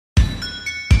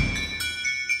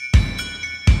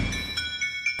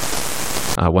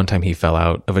One time he fell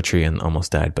out of a tree and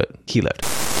almost died, but he lived.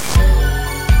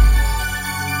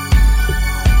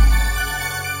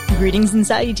 Greetings and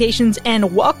salutations,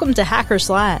 and welcome to Hacker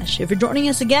Slash. If you're joining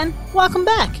us again, welcome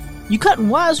back. You cutting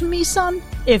wise with me, son?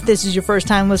 If this is your first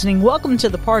time listening, welcome to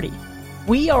the party.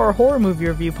 We are a horror movie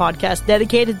review podcast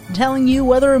dedicated to telling you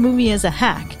whether a movie is a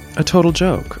hack, A total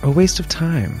joke, a waste of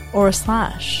time, or a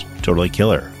slash. Totally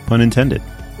killer. Pun intended.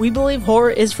 We believe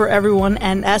horror is for everyone,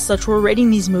 and as such, we're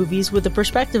rating these movies with the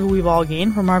perspective we've all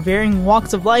gained from our varying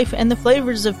walks of life and the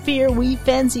flavors of fear we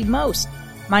fancy most.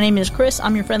 My name is Chris,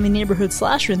 I'm your friendly neighborhood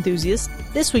slasher enthusiast.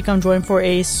 This week I'm joined for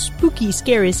a spooky,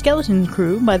 scary skeleton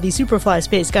crew by the Superfly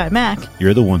Space Guy Mac.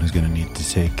 You're the one who's going to need to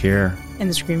take care. And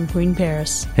the Scream Queen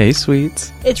Paris. Hey,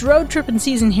 sweets. It's road tripping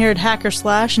season here at Hacker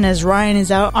Slash, and as Ryan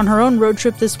is out on her own road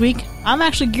trip this week, I'm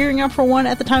actually gearing up for one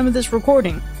at the time of this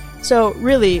recording. So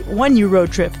really, when you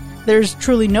road trip, there's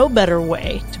truly no better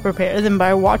way to prepare than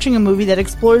by watching a movie that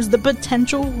explores the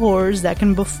potential horrors that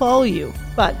can befall you.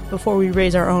 But before we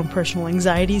raise our own personal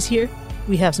anxieties here,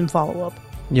 we have some follow-up.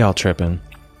 Y'all tripping.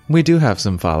 We do have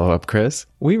some follow-up, Chris.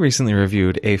 We recently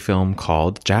reviewed a film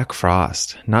called Jack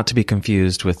Frost, not to be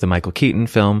confused with the Michael Keaton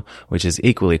film, which is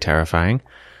equally terrifying.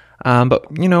 But,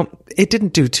 it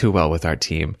didn't do too well with our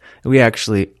team. We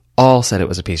actually all said it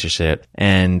was a piece of shit.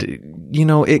 And,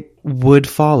 it would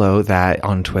follow that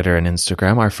on Twitter and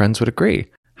Instagram, our friends would agree.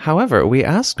 However, we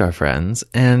asked our friends,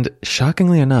 and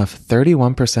shockingly enough,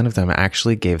 31% of them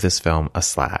actually gave this film a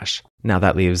slash. Now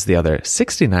that leaves the other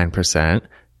 69%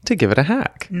 to give it a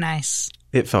hack. Nice.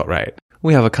 It felt right.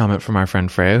 We have a comment from our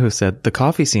friend Freya who said, the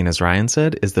coffee scene, as Ryan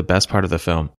said, is the best part of the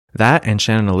film. That and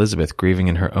Shannon Elizabeth grieving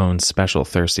in her own special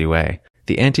thirsty way.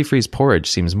 The antifreeze porridge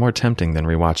seems more tempting than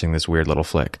rewatching this weird little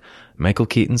flick. Michael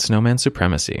Keaton's snowman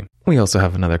supremacy. We also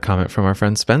have another comment from our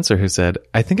friend Spencer who said,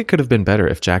 I think it could have been better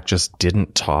if Jack just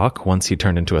didn't talk once he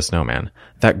turned into a snowman.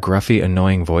 That gruffy,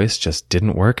 annoying voice just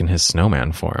didn't work in his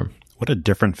snowman form. What a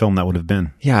different film that would have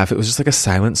been. Yeah, if it was just like a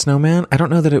silent snowman, I don't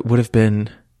know that it would have been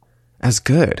as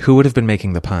good. Who would have been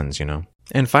making the puns,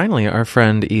 And finally, our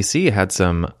friend EC had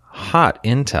some hot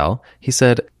intel. He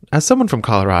said, as someone from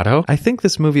Colorado, I think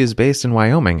this movie is based in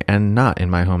Wyoming and not in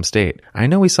my home state. I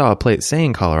know we saw a plate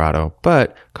saying Colorado,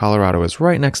 but Colorado is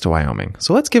right next to Wyoming.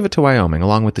 So let's give it to Wyoming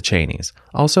along with the Cheneys.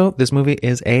 Also, this movie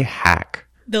is a hack.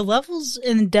 The levels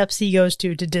and depths he goes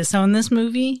to disown this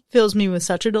movie fills me with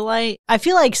such a delight. I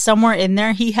feel like somewhere in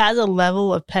there he has a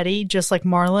level of petty, just like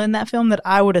Marla in that film, that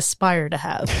I would aspire to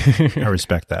have. I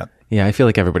respect that. Yeah, I feel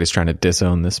like everybody's trying to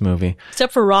disown this movie.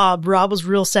 Except for Rob. Rob was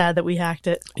real sad that we hacked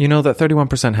it. That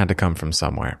 31% had to come from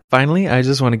somewhere. Finally, I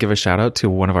just want to give a shout out to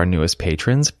one of our newest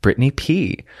patrons, Brittany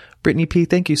P. Brittany P,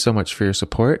 thank you so much for your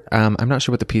support. I'm not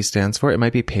sure what the P stands for. It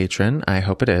might be patron. I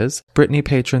hope it is. Brittany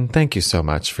Patron, thank you so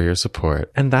much for your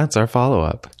support. And that's our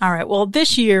follow-up. All right. Well,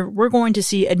 this year, we're going to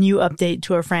see a new update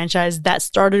to our franchise that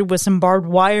started with some barbed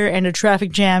wire and a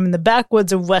traffic jam in the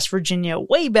backwoods of West Virginia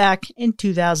way back in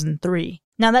 2003.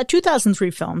 Now, that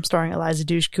 2003 film, starring Eliza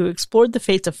Dushku, explored the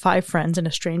fates of 5 friends and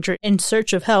a stranger in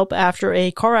search of help after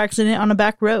a car accident on a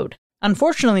back road.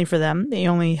 Unfortunately for them, the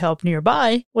only help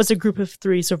nearby was a group of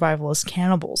 3 survivalist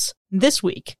cannibals. This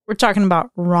week, we're talking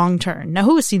about Wrong Turn. Now,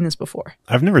 who has seen this before?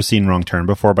 I've never seen Wrong Turn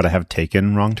before, but I have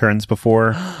taken wrong turns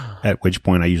before, at which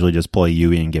point I usually just pull a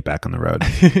U and get back on the road.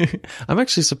 I'm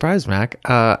actually surprised, Mac.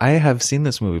 I have seen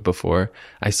this movie before.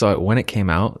 I saw it when it came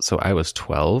out, so I was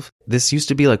 12. This used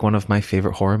to be like one of my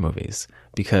favorite horror movies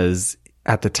because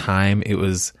at the time it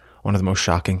was one of the most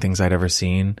shocking things I'd ever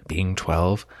seen, being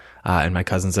 12. And my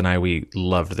cousins and I, we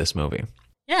loved this movie.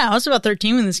 Yeah, I was about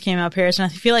 13 when this came out, Paris, and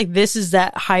I feel like this is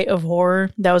that height of horror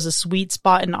that was a sweet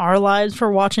spot in our lives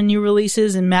for watching new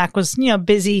releases, and Mac was,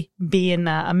 busy being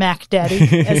a Mac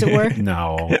daddy, as it were.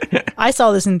 No. I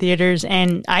saw this in theaters,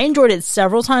 and I enjoyed it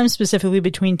several times, specifically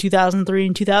between 2003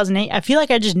 and 2008. I feel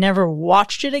like I just never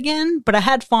watched it again, but I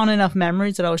had fond enough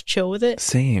memories that I was chill with it.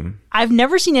 Same. I've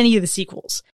never seen any of the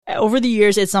sequels. Over the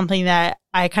years, it's something that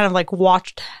I kind of like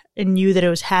watched and knew that it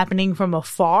was happening from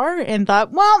afar and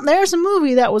thought, well, there's a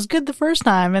movie that was good the first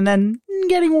time and then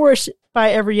getting worse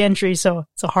by every entry, so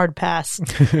it's a hard pass.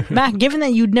 Mac, given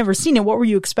that you'd never seen it, what were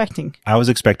you expecting? I was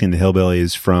expecting the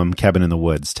Hillbillies from Cabin in the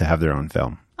Woods to have their own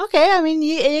film. Okay, I mean,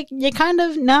 you kind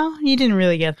of, no, you didn't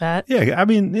really get that. Yeah, I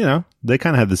mean, they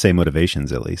kind of have the same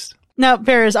motivations at least. Now,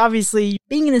 Paris, obviously,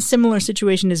 being in a similar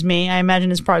situation as me, I imagine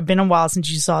it's probably been a while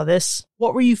since you saw this.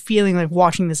 What were you feeling like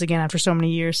watching this again after so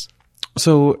many years?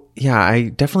 So, yeah, I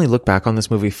definitely look back on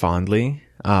this movie fondly.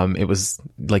 It was,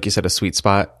 like you said, a sweet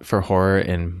spot for horror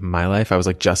in my life. I was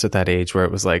like just at that age where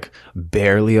it was like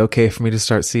barely okay for me to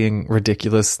start seeing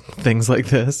ridiculous things like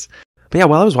this. But yeah,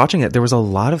 while I was watching it, there was a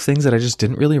lot of things that I just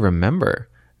didn't really remember.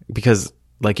 because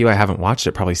like you, I haven't watched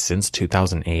it probably since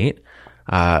 2008.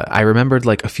 I remembered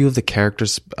like a few of the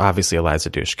characters, obviously Eliza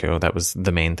Dushku. That was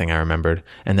the main thing I remembered.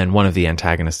 And then one of the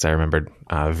antagonists I remembered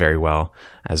very well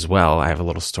as well. I have a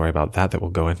little story about that we'll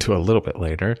go into a little bit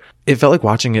later. It felt like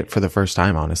watching it for the first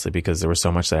time, honestly, because there was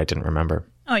so much that I didn't remember.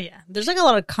 Oh, yeah. There's like a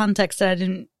lot of context that I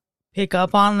didn't pick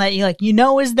up on that you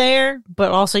know is there,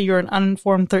 but also you're an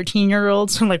uninformed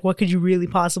 13-year-old. So like, what could you really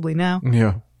possibly know?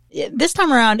 Yeah. This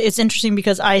time around, it's interesting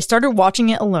because I started watching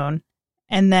it alone,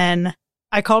 and then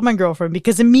I called my girlfriend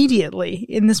because immediately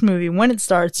in this movie, when it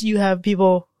starts, you have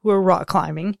people who are rock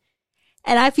climbing.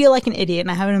 And I feel like an idiot,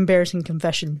 and I have an embarrassing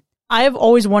confession. I have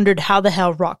always wondered how the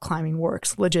hell rock climbing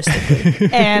works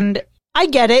logistically. And I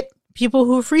get it. People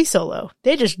who free solo,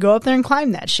 they just go up there and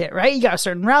climb that shit, right? You got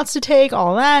certain routes to take,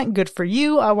 all that. Good for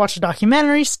you. I watched a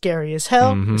documentary, scary as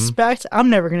hell. Respect. I'm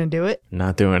never going to do it.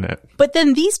 Not doing it. But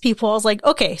then these people, I was like,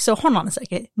 okay, so hold on a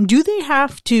second. Do they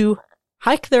have to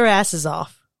hike their asses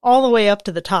off all the way up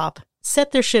to the top,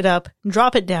 set their shit up,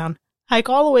 drop it down, hike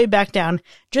all the way back down,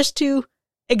 just to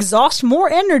exhaust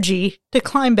more energy to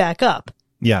climb back up?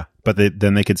 Yeah, but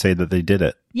then they could say that they did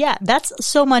it. Yeah, that's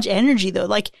so much energy, though.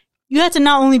 Like, you have to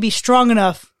not only be strong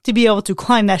enough to be able to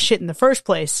climb that shit in the first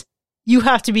place, you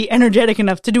have to be energetic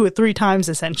enough to do it 3 times,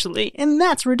 essentially. And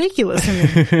that's ridiculous to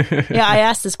me. Yeah, I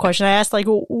asked this question. I asked, like,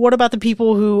 what about the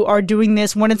people who are doing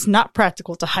this when it's not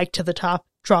practical to hike to the top,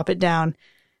 drop it down?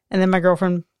 And then my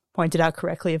girlfriend pointed out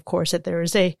correctly, of course, that there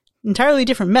is a entirely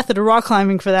different method of rock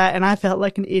climbing for that, and I felt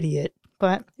like an idiot.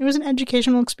 But it was an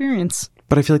educational experience.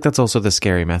 But I feel like that's also the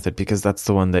scary method, because that's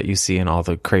the one that you see in all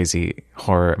the crazy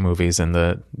horror movies and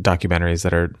the documentaries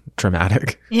that are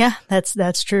traumatic. Yeah,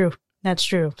 that's true. That's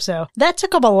true. So that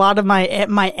took up a lot of my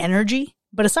energy.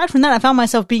 But aside from that, I found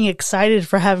myself being excited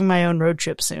for having my own road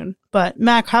trip soon. But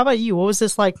Mac, how about you? What was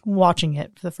this like watching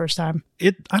it for the first time?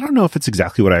 I don't know if it's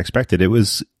exactly what I expected. It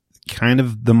was kind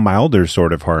of the milder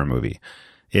sort of horror movie.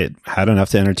 It had enough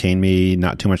to entertain me,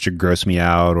 not too much to gross me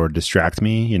out or distract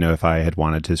me, if I had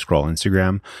wanted to scroll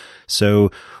Instagram.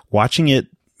 So watching it,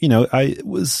 I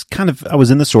was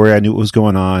in the story. I knew what was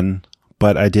going on,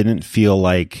 but I didn't feel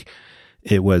like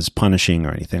it was punishing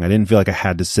or anything. I didn't feel like I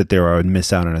had to sit there or I would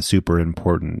miss out on a super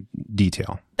important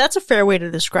detail. That's a fair way to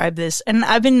describe this. And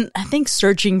I've been, I think,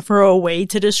 searching for a way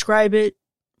to describe it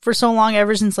for so long,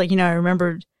 ever since, I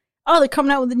remembered, they're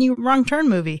coming out with a new Wrong Turn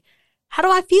movie. How do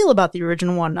I feel about the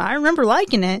original one? I remember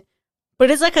liking it,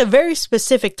 but it's like a very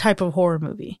specific type of horror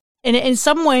movie. And in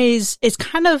some ways, it's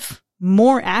kind of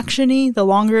more action-y the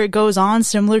longer it goes on,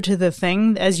 similar to The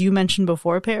Thing, as you mentioned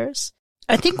before, Paris.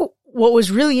 I think what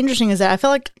was really interesting is that I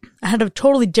felt like I had a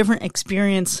totally different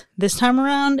experience this time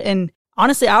around. And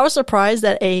honestly, I was surprised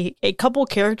that a couple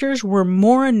characters were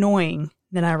more annoying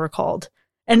than I recalled.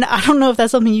 And I don't know if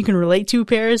that's something you can relate to,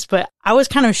 Paris, but I was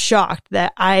kind of shocked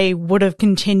that I would have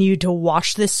continued to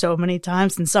watch this so many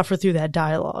times and suffer through that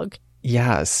dialogue.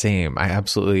 Yeah, same. I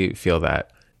absolutely feel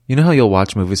that. You know how you'll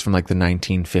watch movies from like the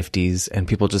 1950s and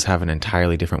people just have an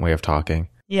entirely different way of talking?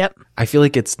 Yep. I feel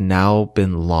like it's now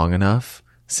been long enough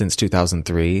since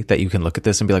 2003 that you can look at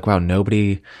this and be like, wow,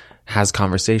 nobody has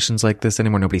conversations like this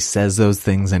anymore. Nobody says those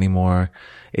things anymore.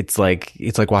 It's like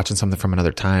watching something from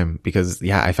another time, because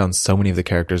I found so many of the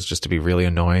characters just to be really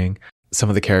annoying. Some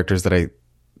of the characters that I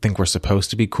think were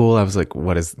supposed to be cool, I was like,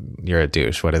 you're a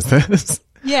douche. What is this?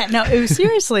 Yeah, no,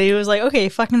 it was like, okay,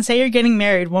 fucking say you're getting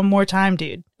married one more time,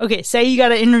 dude. Okay, say you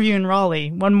got an interview in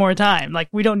Raleigh one more time. Like,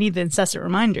 we don't need the incessant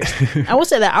reminders. I will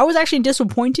say that I was actually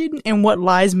disappointed in what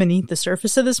lies beneath the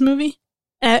surface of this movie.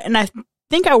 And I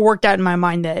think I worked out in my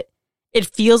mind that it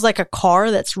feels like a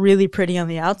car that's really pretty on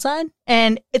the outside.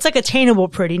 And it's like attainable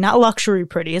pretty, not luxury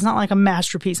pretty. It's not like a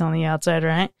masterpiece on the outside,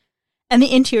 right? And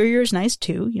the interior is nice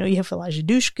too. You have Eliza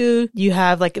Dushku. You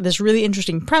have like this really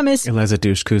interesting premise. Eliza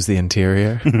Dushku's the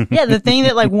interior. Yeah, the thing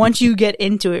that like once you get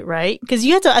into it, right? Because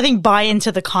you have to, I think, buy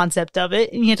into the concept of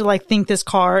it, and you have to like think this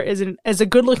car is a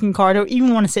good looking car to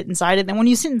even want to sit inside it. Then when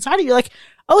you sit inside it, you're like,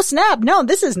 oh snap, no,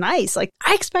 this is nice. Like,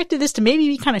 I expected this to maybe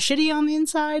be kind of shitty on the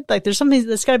inside. Like, there's something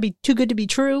that's got to be too good to be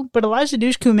true. But Eliza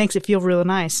Dushku makes it feel real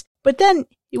nice. But then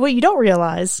what you don't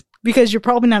realize, because you're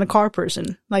probably not a car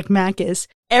person like Mac is,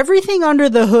 everything under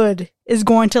the hood is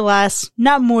going to last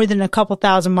not more than a couple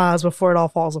thousand miles before it all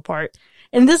falls apart.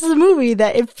 And this is a movie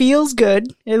that it feels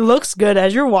good. It looks good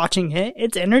as you're watching it.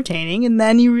 It's entertaining. And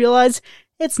then you realize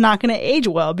it's not going to age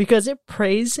well because it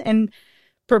preys and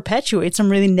perpetuates some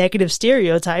really negative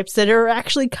stereotypes that are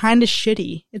actually kind of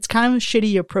shitty. It's kind of a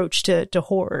shitty approach to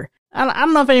horror. I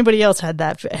don't know if anybody else had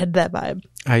that vibe.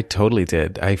 I totally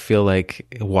did. I feel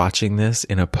like watching this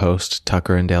in a post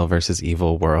Tucker and Dale versus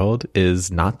Evil world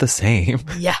is not the same.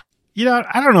 Yeah. You know,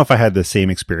 I don't know if I had the same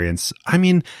experience. I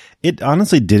mean, it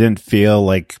honestly didn't feel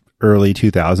like early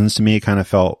 2000s to me. It kind of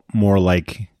felt more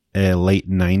like a late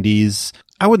 90s.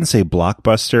 I wouldn't say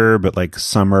blockbuster, but like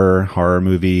summer horror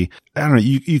movie. I don't know.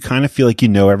 You kind of feel like you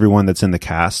know everyone that's in the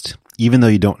cast. Even though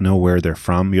you don't know where they're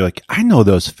from, you're like, I know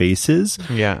those faces.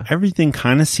 Yeah. Everything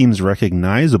kind of seems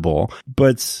recognizable,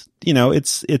 but you know,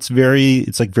 it's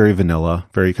like very vanilla,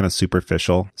 very kind of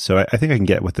superficial. So I think I can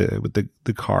get with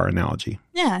the car analogy.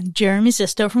 Yeah, Jeremy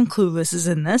Sisto from Clueless is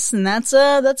in this, and that's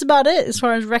about it as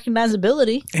far as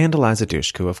recognizability. And Eliza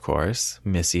Dushku, of course.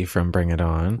 Missy from Bring It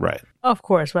On. Right. Of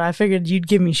course, but I figured you'd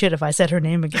give me shit if I said her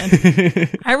name again.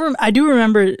 I do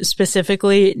remember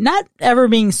specifically not ever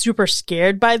being super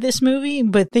scared by this movie,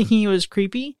 but thinking it was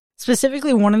creepy.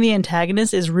 Specifically, one of the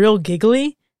antagonists is real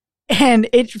giggly. And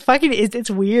it's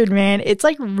weird, man. It's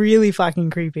like really fucking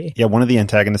creepy. Yeah, one of the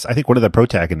antagonists, I think one of the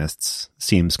protagonists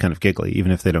seems kind of giggly,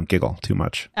 even if they don't giggle too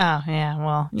much. Oh, yeah,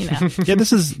 well, you know. Yeah,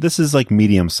 this is like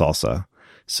medium salsa.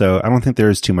 So I don't think there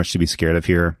is too much to be scared of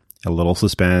here. A little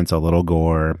suspense, a little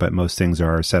gore, but most things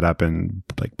are set up in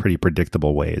like pretty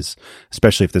predictable ways,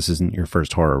 especially if this isn't your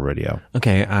first horror rodeo.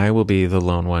 Okay, I will be the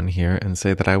lone one here and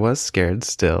say that I was scared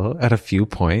still at a few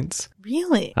points.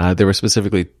 Really? There were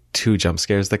specifically 2 jump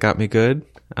scares that got me good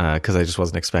because I just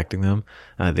wasn't expecting them.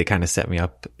 They kind of set me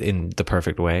up in the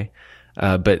perfect way.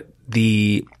 But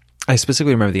I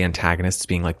specifically remember the antagonists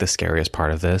being like the scariest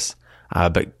part of this.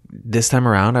 But this time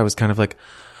around, I was kind of like,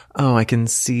 oh, I can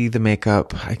see the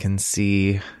makeup. I can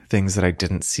see things that I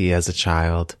didn't see as a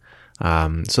child.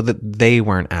 So that they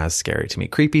weren't as scary to me.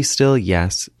 Creepy still,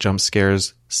 yes. Jump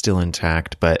scares still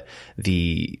intact, but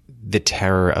the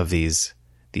terror of these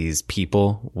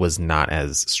people was not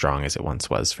as strong as it once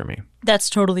was for me. That's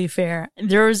totally fair.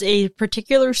 There's a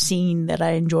particular scene that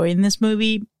I enjoy in this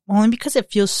movie only because it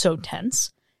feels so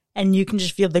tense and you can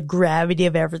just feel the gravity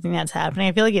of everything that's happening.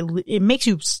 I feel like it makes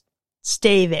you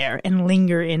stay there and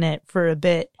linger in it for a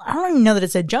bit. I don't even know that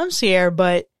it's a jump scare,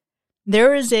 but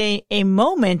there is a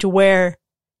moment where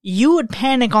you would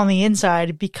panic on the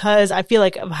inside because I feel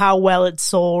like of how well it's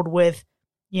sold with,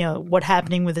 you know, what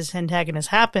happening with this antagonist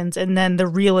happens, and then the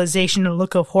realization and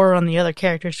look of horror on the other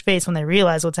character's face when they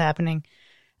realize what's happening.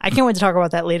 I can't wait to talk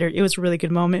about that later. It was a really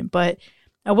good moment, but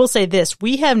I will say this.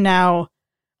 We have now,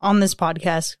 on this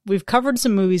podcast, we've covered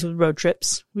some movies with road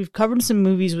trips. We've covered some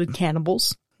movies with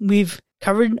cannibals. We've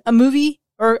covered a movie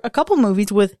or a couple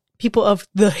movies with people of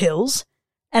the hills.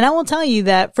 And I will tell you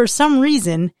that for some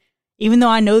reason, even though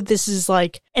I know this is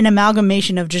like an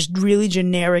amalgamation of just really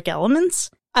generic elements,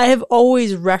 I have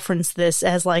always referenced this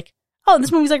as like, oh,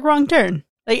 this movie's like Wrong Turn.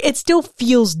 Like, it still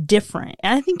feels different.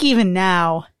 And I think even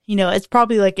now, you know, it's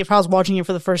probably like if I was watching it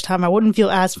for the first time, I wouldn't feel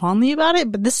as fondly about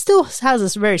it, but this still has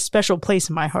this very special place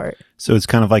in my heart. So it's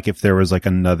kind of like if there was like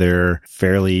another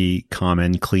fairly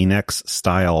common Kleenex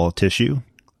style tissue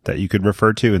that you could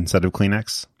refer to instead of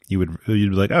Kleenex. You'd be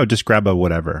like, oh, just grab a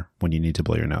whatever when you need to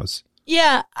blow your nose.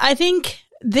 Yeah, I think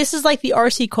this is like the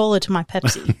RC Cola to my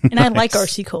Pepsi. And Nice. I like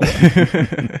RC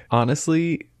Cola.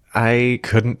 Honestly, I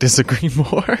couldn't disagree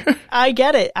more. I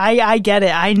get it. I get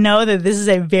it. I know that this is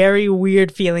a very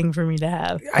weird feeling for me to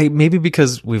have. Maybe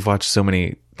because we've watched so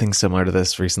many things similar to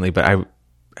this recently, but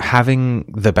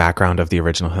having the background of the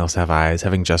original Hills Have Eyes,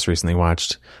 having just recently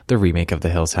watched the remake of The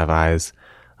Hills Have Eyes,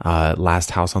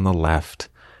 Last House on the Left,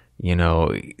 you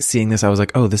know, seeing this, I was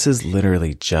like, oh, this is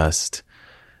literally just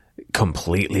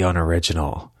completely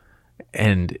unoriginal.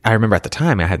 And I remember at the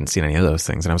time I hadn't seen any of those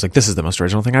things, and I was like, this is the most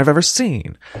original thing I've ever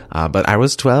seen. But I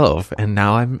was 12 and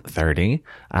now I'm 30.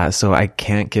 So I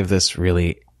can't give this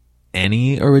really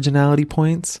any originality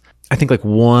points. I think like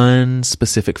one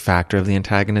specific factor of the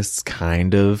antagonists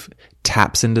kind of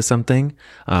taps into something.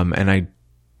 And I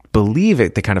believe they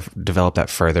kind of develop that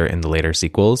further in the later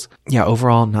sequels. Yeah,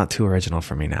 overall, not too original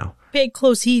for me now. Pay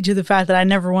close heed to the fact that I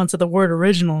never once said the word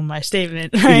original in my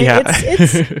statement. Right? Yeah.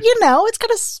 It's you know, it's got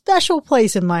a special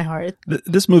place in my heart.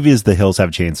 This movie is The Hills Have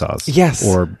Chainsaws. Yes.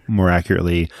 Or more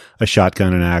accurately, a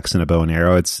shotgun, an axe, and a bow and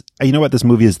arrow. It's, you know what? This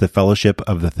movie is the Fellowship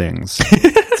of the Things.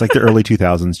 It's like the early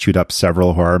 2000s chewed up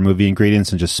several horror movie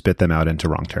ingredients and just spit them out into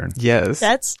Wrong Turn. Yes.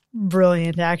 That's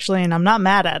brilliant, actually, and I'm not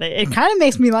mad at it. It kind of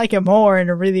makes me like it more in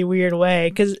a really weird way,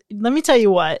 because let me tell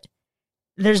you what,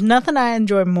 there's nothing I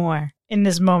enjoy more in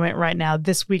this moment right now,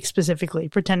 this week specifically,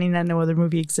 pretending that no other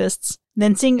movie exists,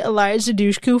 than seeing Eliza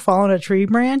Dushku fall on a tree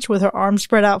branch with her arms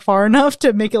spread out far enough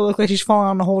to make it look like she's falling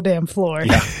on the whole damn floor.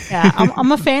 Yeah,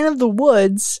 I'm a fan of the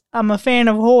woods. I'm a fan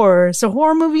of horror. So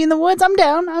horror movie in the woods, I'm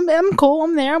down. I'm cool.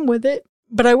 I'm there. I'm with it.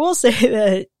 But I will say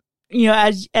that, you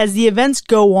know, as the events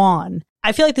go on,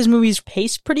 I feel like this movie's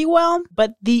paced pretty well,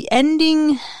 but the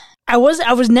ending I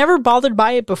was never bothered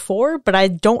by it before, but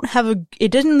it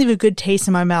didn't leave a good taste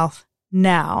in my mouth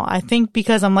now. I think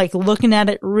because I'm like looking at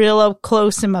it real up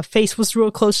close and my face was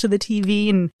real close to the TV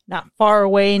and not far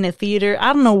away in a theater.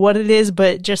 I don't know what it is,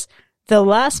 but just the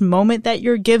last moment that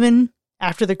you're given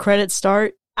after the credits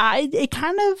start, it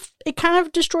kind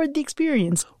of destroyed the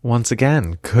experience. Once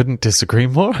again, couldn't disagree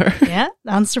more. Yeah,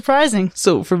 unsurprising.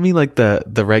 So for me, like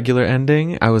the regular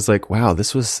ending, I was like, wow,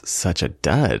 this was such a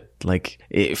dud. Like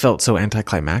it felt so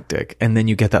anticlimactic. And then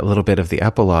you get that little bit of the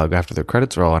epilogue after the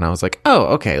credits roll, and I was like, oh,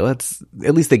 okay,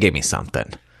 at least they gave me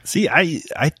something. See,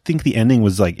 I think the ending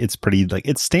was like, it's pretty, like,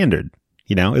 it's standard.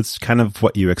 You know, it's kind of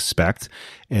what you expect,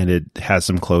 and it has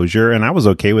some closure, and I was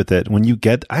okay with it.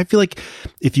 I feel like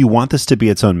if you want this to be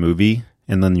its own movie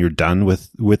and then you're done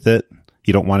with it,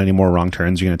 you don't want any more wrong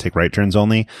turns, you're going to take right turns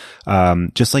only,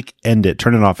 just like end it,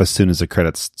 turn it off as soon as the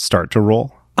credits start to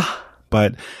roll.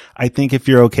 But I think if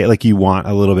you're okay, like you want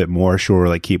a little bit more, sure,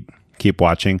 like keep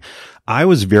watching. I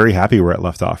was very happy where it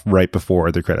left off right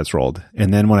before the credits rolled.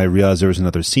 And then when I realized there was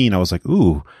another scene, I was like,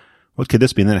 ooh, what could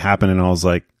this be? And then it happened, and I was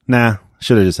like, nah,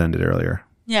 should have just ended earlier.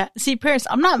 Yeah. See, Paris,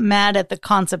 I'm not mad at the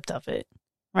concept of it,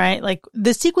 right? Like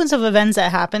the sequence of events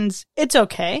that happens, it's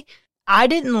okay. I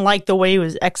didn't like the way it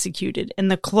was executed and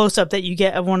the close up that you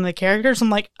get of one of the characters. I'm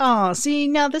like, oh, see,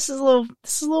 now this is a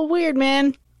little weird,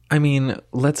 man. I mean,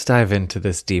 let's dive into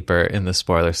this deeper in the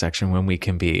spoiler section when we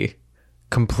can be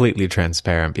completely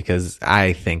transparent, because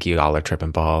I think you all are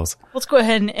tripping balls. Let's go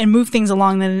ahead and move things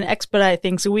along then and expedite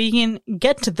things so we can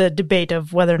get to the debate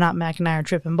of whether or not Mac and I are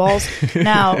tripping balls.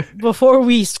 Now, before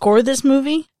we score this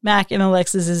movie, Mac, in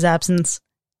Alexis's absence,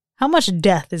 how much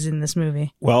death is in this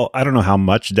movie? Well, I don't know how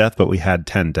much death, but we had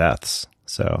 10 deaths.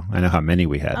 So I know how many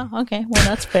we had. Oh, okay. Well,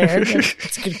 that's fair.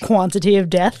 That's a good quantity of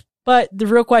death. But the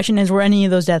real question is, were any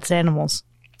of those deaths animals?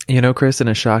 You know, Chris, in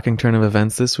a shocking turn of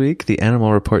events this week, the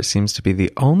animal report seems to be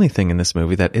the only thing in this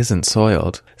movie that isn't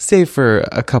soiled, save for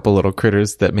a couple little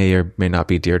critters that may or may not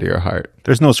be dear to your heart.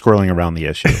 There's no squirreling around the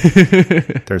issue.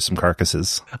 There's some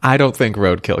carcasses. I don't think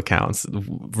roadkill counts.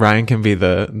 Ryan can be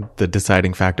the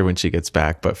deciding factor when she gets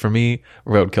back, but for me,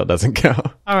 roadkill doesn't count.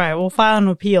 All right, we'll file an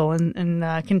appeal and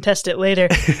contest it later.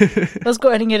 Let's go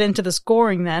ahead and get into the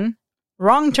scoring then.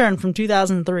 Wrong Turn from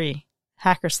 2003.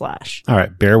 Hack or slash. All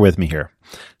right, bear with me here.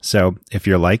 So if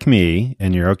you're like me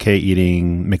and you're okay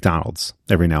eating McDonald's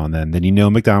every now and then you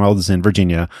know McDonald's in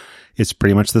Virginia is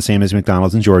pretty much the same as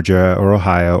McDonald's in Georgia or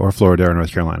Ohio or Florida or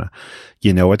North Carolina.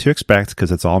 You know what to expect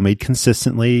because it's all made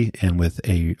consistently and with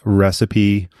a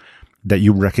recipe that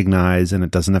you recognize and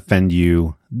it doesn't offend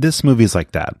you. This movie's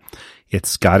like that.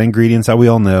 It's got ingredients that we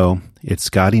all know. It's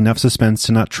got enough suspense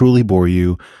to not truly bore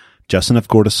you, just enough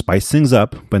gore to spice things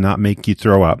up but not make you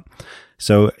throw up.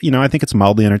 So, you know, I think it's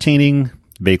mildly entertaining,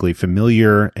 vaguely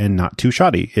familiar, and not too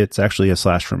shoddy. It's actually a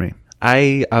slash for me.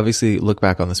 I obviously look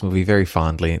back on this movie very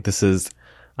fondly. This is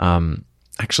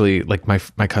actually like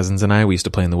my cousins and I, we used to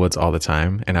play in the woods all the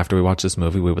time. And after we watched this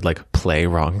movie, we would like play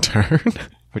Wrong Turn,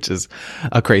 which is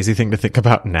a crazy thing to think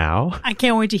about now. I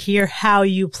can't wait to hear how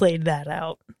you played that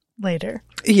out later.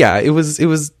 Yeah, it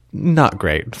was not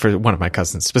great for one of my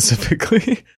cousins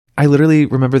specifically. I literally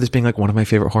remember this being like one of my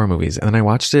favorite horror movies. And then I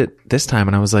watched it this time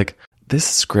and I was like, this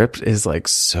script is like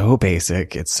so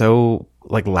basic. It's so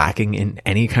like lacking in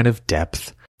any kind of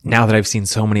depth. Now that I've seen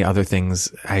so many other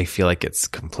things, I feel like it's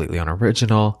completely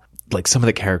unoriginal. Like some of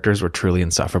the characters were truly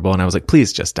insufferable and I was like,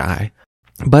 please just die.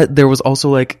 But there was also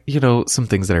like, you know, some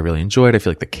things that I really enjoyed. I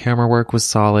feel like the camera work was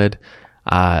solid.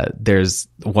 There's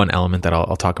one element that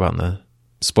I'll talk about in the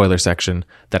spoiler section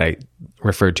that I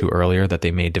referred to earlier that they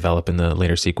may develop in the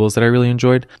later sequels that I really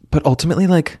enjoyed. But ultimately,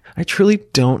 like, I truly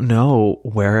don't know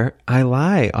where I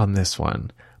lie on this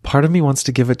one. Part of me wants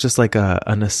to give it just like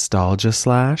a nostalgia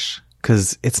slash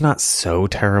because it's not so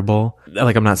terrible.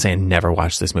 Like, I'm not saying never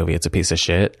watch this movie. It's a piece of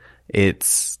shit.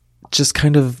 It's just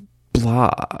kind of blah.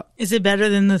 Is it better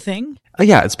than The Thing?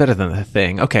 Yeah, it's better than The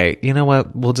Thing. Okay, you know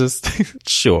what? We'll just,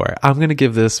 sure. I'm going to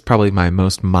give this probably my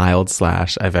most mild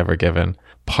slash I've ever given.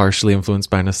 Partially influenced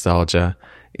by nostalgia.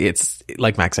 It's,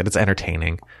 like Max said, it's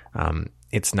entertaining.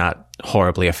 It's not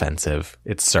horribly offensive.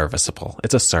 It's serviceable.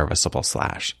 It's a serviceable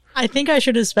slash. I think I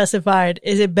should have specified,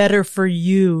 is it better for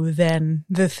you than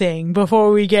The Thing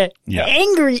before we get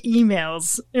angry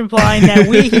emails implying that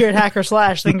we here at Hacker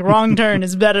Slash think Wrong Turn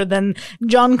is better than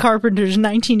John Carpenter's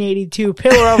 1982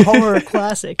 Pillar of Horror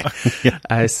classic.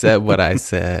 I said what I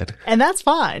said. And that's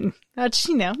fine. That's,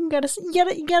 you know, you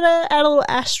gotta add a little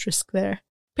asterisk there.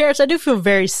 Paris, I do feel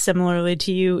very similarly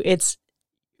to you. It's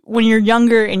when you're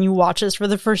younger and you watch this for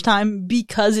the first time,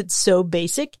 because it's so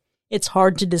basic, it's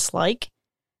hard to dislike.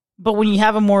 but when you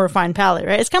have a more refined palate,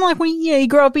 right? It's kind of like when you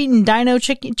grow up eating Dino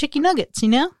chicken nuggets,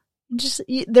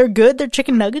 they're good. They're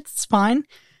chicken nuggets. It's fine.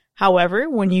 However,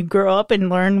 when you grow up and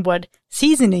learn what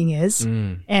seasoning is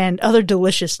and other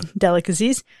delicious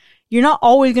delicacies, you're not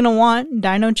always going to want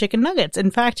Dino chicken nuggets. In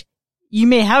fact, you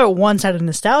may have it once out of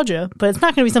nostalgia, but it's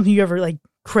not going to be something you ever like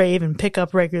crave and pick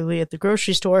up regularly at the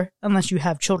grocery store unless you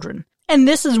have children. And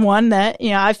this is one that,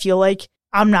 I feel like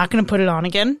I'm not going to put it on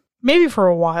again, maybe for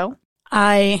a while.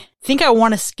 I think I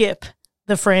want to skip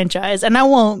the franchise, and I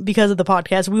won't because of the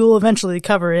podcast. We will eventually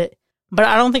cover it. But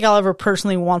I don't think I'll ever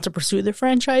personally want to pursue the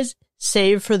franchise,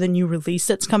 save for the new release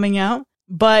that's coming out.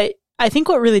 But I think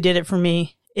what really did it for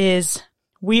me is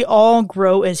we all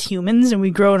grow as humans and we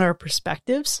grow in our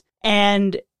perspectives.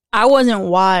 And I wasn't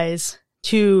wise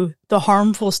to the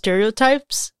harmful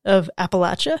stereotypes of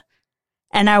Appalachia.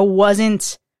 And I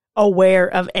wasn't aware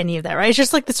of any of that, right? It's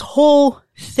just like this whole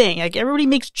thing. Like everybody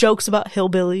makes jokes about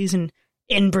hillbillies and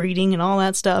inbreeding and all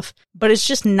that stuff, but it's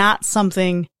just not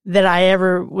something that I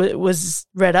ever was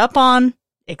read up on,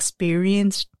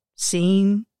 experienced,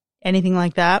 seen, anything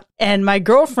like that. And my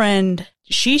girlfriend,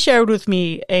 she shared with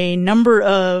me a number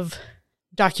of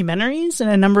documentaries and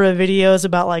a number of videos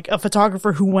about like a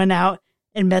photographer who went out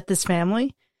and met this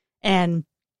family and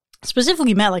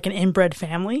specifically met like an inbred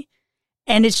family.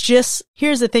 And it's just,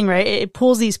 here's the thing, right? It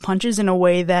pulls these punches in a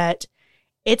way that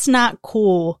it's not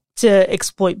cool to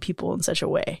exploit people in such a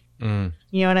way. You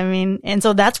know what I mean? And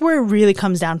so that's where it really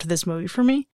comes down to this movie for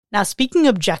me. Now, speaking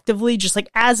objectively, just like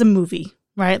as a movie,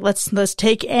 right? Let's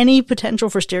take any potential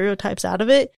for stereotypes out of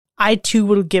it. I too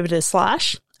would give it a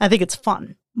slash. I think it's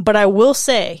fun. But I will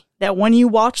say that when you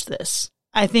watch this,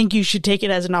 I think you should take it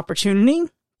as an opportunity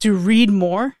to read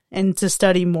more and to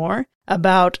study more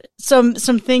about some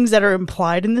things that are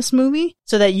implied in this movie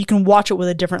so that you can watch it with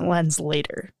a different lens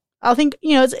later. I think,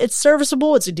 it's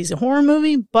serviceable. It's a decent horror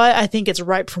movie, but I think it's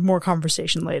ripe for more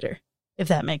conversation later, if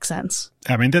that makes sense.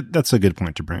 I mean, that's a good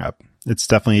point to bring up. It's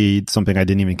definitely something I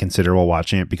didn't even consider while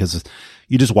watching it because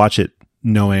you just watch it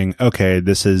knowing, okay,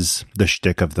 this is the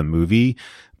shtick of the movie,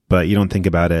 but you don't think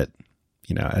about it,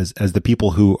 as the people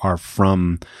who are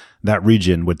from that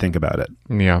region would think about it.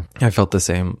 Yeah, I felt the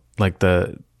same. Like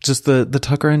the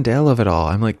Tucker and Dale of it all.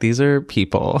 I'm like, these are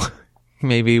people.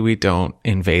 Maybe we don't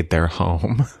invade their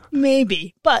home.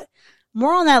 Maybe, but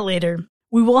more on that later.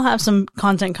 We will have some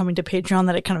content coming to Patreon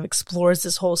that it kind of explores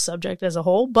this whole subject as a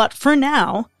whole. But for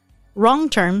now, Wrong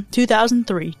Turn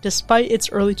 2003, despite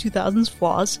its early 2000s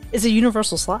flaws, is a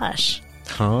universal slash.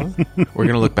 Huh? We're going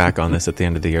to look back on this at the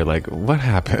end of the year like, what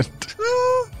happened?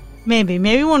 Maybe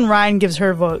when Ryan gives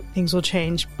her vote, things will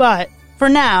change. But for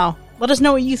now, let us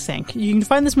know what you think. You can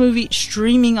find this movie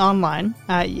streaming online.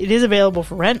 It is available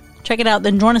for rent. Check it out,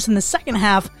 then join us in the second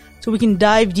half so we can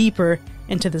dive deeper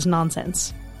into this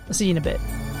nonsense. I'll see you in a bit.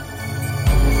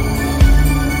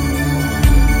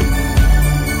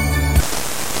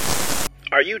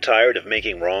 Are you tired of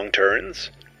making wrong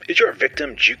turns? Is your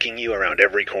victim juking you around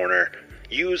every corner?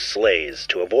 Use Slays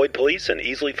to avoid police and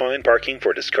easily find parking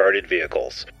for discarded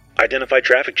vehicles. Identify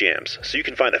traffic jams so you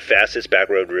can find the fastest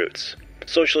backroad routes.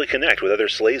 Socially connect with other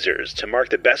Slazers to mark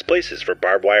the best places for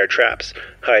barbed wire traps,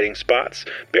 hiding spots,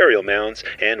 burial mounds,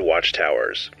 and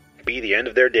watchtowers. Be the end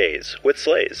of their days with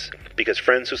Slays, because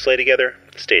friends who slay together,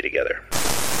 stay together.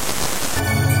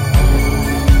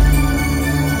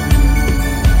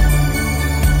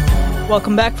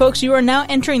 Welcome back, folks. You are now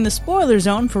entering the spoiler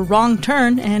zone for Wrong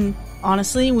Turn, and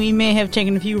honestly, we may have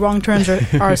taken a few wrong turns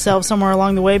ourselves somewhere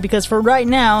along the way, because for right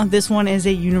now, this one is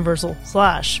a universal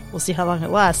slash. We'll see how long it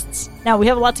lasts. Now, we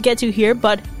have a lot to get to here,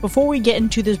 but before we get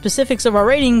into the specifics of our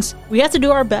ratings, we have to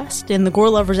do our best, in the gore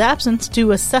lover's absence,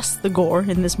 to assess the gore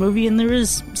in this movie, and there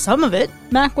is some of it.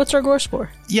 Mac, what's our gore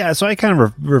score? Yeah, so I kind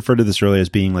of referred to this earlier as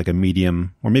being like a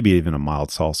medium, or maybe even a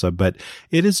mild salsa, but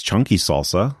it is chunky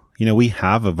salsa. We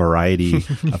have a variety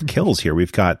of kills here.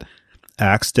 We've got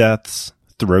axe deaths,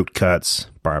 throat cuts,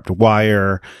 barbed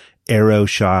wire, arrow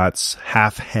shots,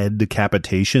 half-head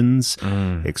decapitations,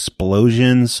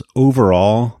 explosions.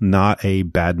 Overall, not a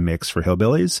bad mix for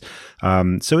hillbillies.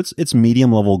 So it's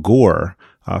medium-level gore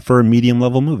for a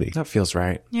medium-level movie. That feels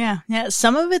right. Yeah.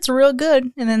 Some of it's real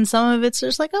good, and then some of it's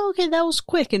just like, oh, okay, that was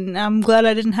quick, and I'm glad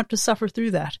I didn't have to suffer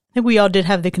through that. I think we all did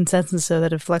have the consensus, though,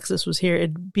 that if Flexus was here,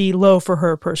 it'd be low for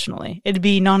her personally. It'd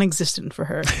be non-existent for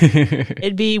her.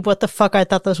 It'd be, what the fuck, I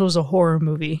thought this was a horror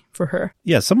movie for her.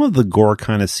 Yeah, some of the gore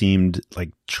kind of seemed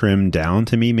like trimmed down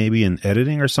to me, maybe in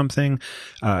editing or something.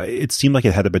 It seemed like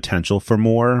it had the potential for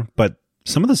more, but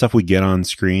some of the stuff we get on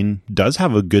screen does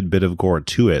have a good bit of gore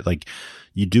to it. Like,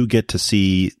 you do get to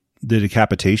see the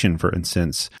decapitation, for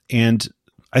instance. And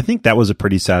I think that was a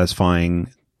pretty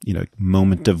satisfying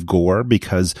moment of gore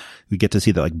because we get to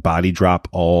see the like body drop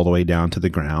all the way down to the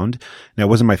ground. Now, it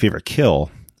wasn't my favorite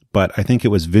kill, but I think it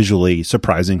was visually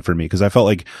surprising for me because I felt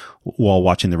like while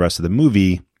watching the rest of the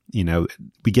movie,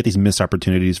 we get these missed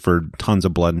opportunities for tons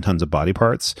of blood and tons of body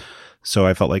parts. So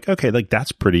I felt like, okay, like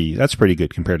that's pretty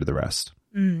good compared to the rest.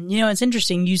 It's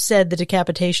interesting. You said the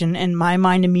decapitation, and my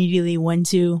mind immediately went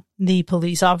to the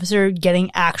police officer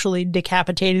getting actually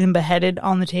decapitated and beheaded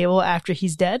on the table after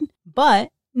he's dead. But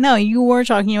no, you were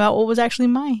talking about what was actually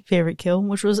my favorite kill,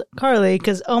 which was Carly,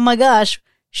 because, oh my gosh,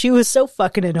 she was so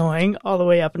fucking annoying all the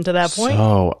way up until that point.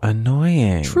 So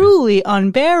annoying. Truly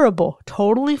unbearable.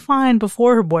 Totally fine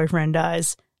before her boyfriend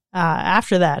dies.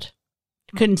 After that,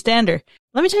 couldn't stand her.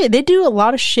 Let me tell you, they do a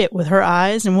lot of shit with her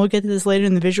eyes, and we'll get to this later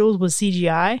in the visuals with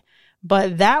CGI,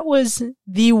 but that was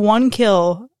the one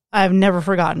kill I've never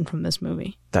forgotten from this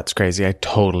movie. That's crazy. I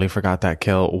totally forgot that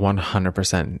kill.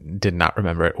 100% did not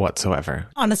remember it whatsoever.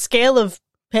 On a scale of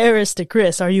Paris to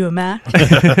Chris, are you a Mac?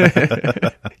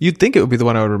 You'd think it would be the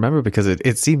one I would remember because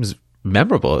it seems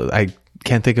memorable. I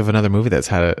can't think of another movie that's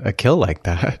had a kill like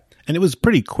that. And it was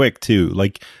pretty quick too.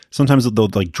 Like sometimes they'll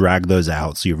like drag those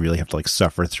out, so you really have to like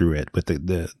suffer through it with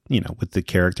with the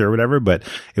character or whatever. But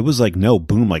it was like no,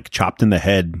 boom, like chopped in the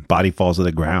head, body falls to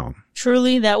the ground.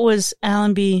 Truly, that was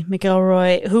Alan B.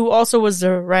 McElroy, who also was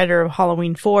the writer of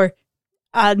Halloween 4,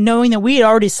 knowing that we had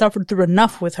already suffered through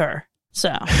enough with her.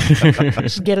 So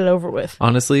just get it over with.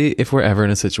 Honestly, if we're ever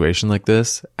in a situation like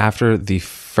this, after the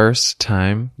first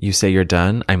time you say you're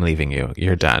done, I'm leaving you.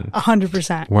 You're done.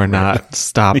 100%. We're not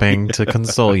stopping to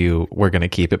console you. We're going to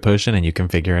keep it pushing and you can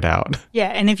figure it out. Yeah,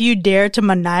 and if you dare to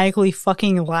maniacally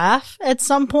fucking laugh at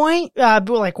some point,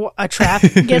 like a trap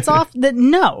gets off, then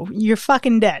no, you're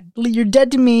fucking dead. You're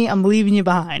dead to me. I'm leaving you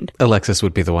behind. Alexis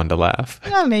would be the one to laugh.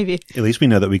 Yeah, maybe. At least we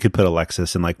know that we could put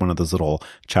Alexis in like one of those little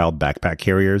child backpack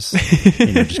carriers.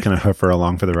 Just kind of hoof her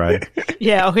along for the ride.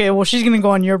 Yeah, okay. Well, she's going to go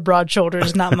on your broad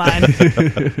shoulders, not mine.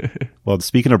 Well,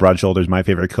 speaking of broad shoulders, my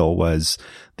favorite kill was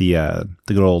the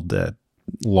good old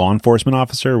law enforcement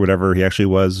officer, whatever he actually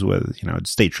was, with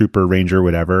state trooper, ranger,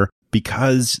 whatever.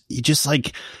 Because you just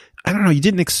like, I don't know, you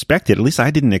didn't expect it. At least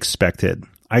I didn't expect it.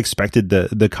 I expected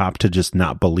the cop to just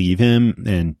not believe him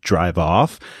and drive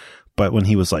off. But when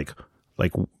he was like.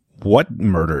 What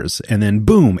murders? And then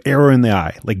boom, arrow in the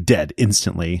eye, like dead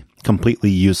instantly, completely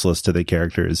useless to the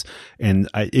characters. And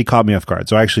it caught me off guard.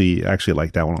 So I actually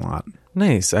like that one a lot.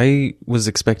 Nice. I was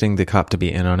expecting the cop to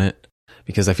be in on it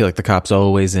because I feel like the cop's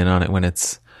always in on it when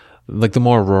it's like the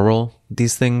more rural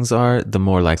these things are, the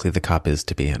more likely the cop is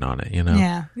to be in on it,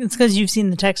 Yeah. It's because you've seen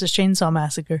the Texas Chainsaw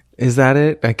Massacre. Is that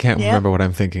it? I can't remember what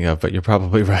I'm thinking of, but you're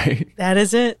probably right. That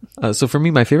is it. So for me,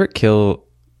 my favorite kill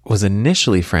was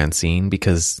initially Francine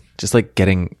because just like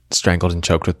getting strangled and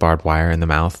choked with barbed wire in the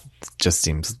mouth just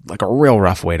seems like a real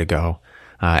rough way to go.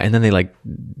 And then they like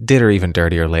did her even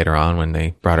dirtier later on when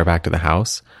they brought her back to the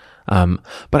house. But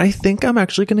I think I'm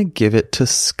actually going to give it to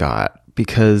Scott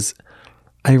because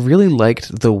I really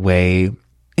liked the way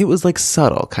it was like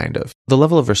subtle kind of. The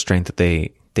level of restraint that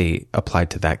they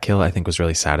applied to that kill I think was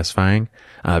really satisfying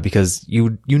because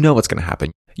you know what's going to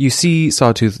happen. You see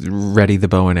Sawtooth ready the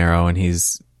bow and arrow and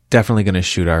he's definitely going to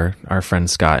shoot our friend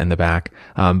Scott in the back.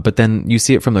 But then you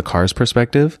see it from the car's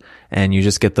perspective and you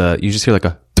just hear like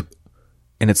a,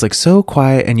 and it's like so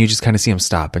quiet and you just kind of see him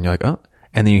stop and you're like, oh,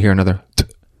 and then you hear another,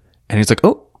 and he's like,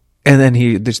 oh, and then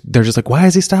they're just like, why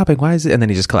is he stopping? Why is it? And then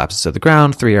he just collapses to the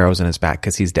ground, 3 arrows in his back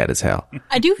because he's dead as hell.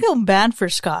 I do feel bad for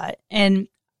Scott. And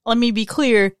let me be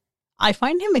clear. I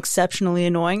find him exceptionally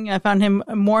annoying. I found him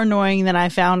more annoying than I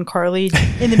found Carly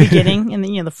in the beginning, in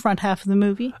the front half of the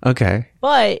movie. Okay.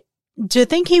 But to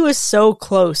think he was so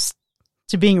close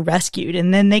to being rescued,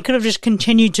 and then they could have just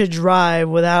continued to drive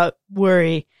without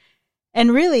worry.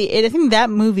 And really, I think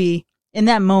that movie, in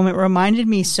that moment, reminded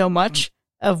me so much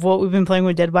of what we've been playing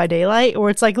with Dead by Daylight, where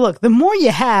it's like, look, the more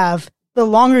you have, the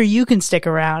longer you can stick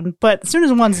around. But as soon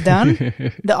as one's done,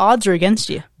 the odds are against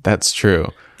you. That's true.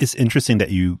 It's interesting that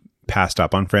you passed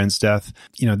up on Fran's death.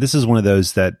 This is one of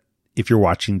those that if you're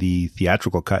watching the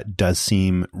theatrical cut does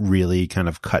seem really kind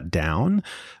of cut down.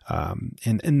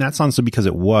 And that's also because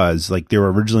it was like they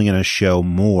were originally going to show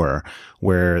more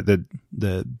where the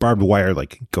barbed wire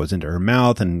like goes into her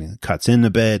mouth and cuts in a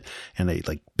bit and they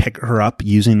like pick her up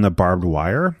using the barbed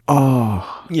wire.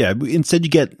 Oh yeah. Instead you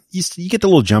get the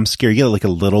little jump scare. You get like a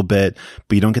little bit,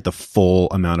 but you don't get the full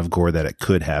amount of gore that it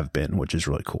could have been, which is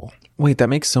really cool. Wait, that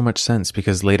makes so much sense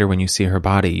because later when you see her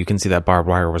body, you can see that barbed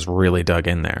wire was really dug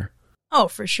in there. Oh,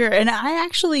 for sure. And I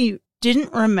actually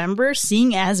didn't remember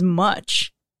seeing as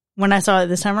much when I saw it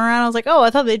this time around, I was like, oh, I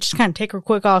thought they'd just kind of take her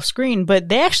quick off screen, but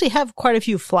they actually have quite a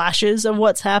few flashes of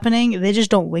what's happening. They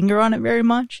just don't linger on it very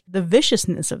much. The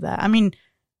viciousness of that. I mean,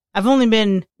 I've only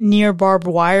been near barbed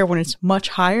wire when it's much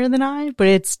higher than but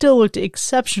it still looked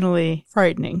exceptionally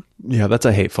frightening. Yeah, that's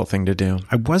a hateful thing to do.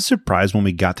 I was surprised when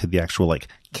we got to the actual like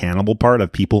cannibal part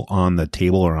of people on the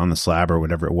table or on the slab or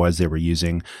whatever it was they were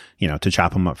using, you know, to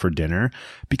chop them up for dinner,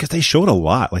 because they showed a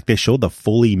lot. Like they showed the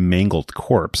fully mangled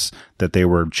corpse that they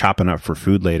were chopping up for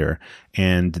food later.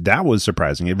 And that was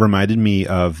surprising. It reminded me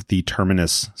of the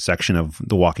Terminus section of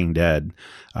The Walking Dead,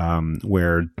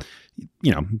 where,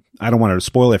 you know, I don't want to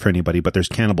spoil it for anybody, but there's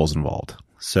cannibals involved.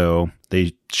 So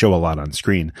they show a lot on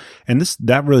screen. And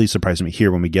that really surprised me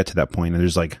here when we get to that point. And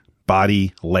there's like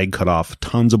body, leg cut off,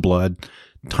 tons of blood,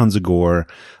 tons of gore.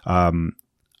 I'm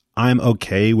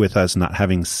okay with us not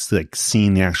having like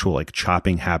seen the actual like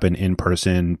chopping happen in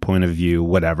person, point of view,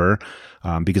 whatever,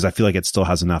 because I feel like it still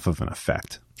has enough of an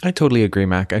effect. I totally agree,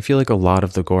 Mac. I feel like a lot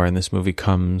of the gore in this movie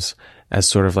comes as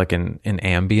sort of like an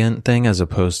ambient thing as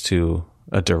opposed to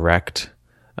a direct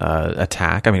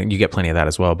attack. I mean, you get plenty of that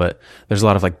as well, but there's a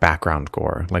lot of like background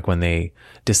gore, like when they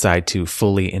decide to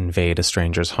fully invade a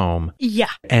stranger's home. Yeah.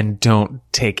 And don't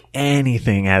take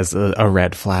anything as a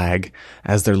red flag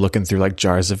as they're looking through like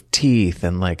jars of teeth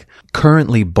and like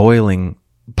currently boiling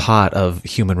pot of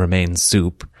human remains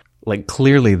soup. Like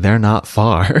clearly they're not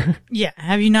far. Yeah.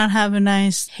 Have you not have a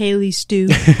nice Haley stew?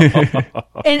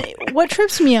 And what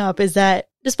trips me up is that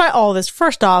despite all this,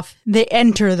 first off, they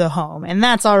enter the home, and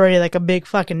that's already like a big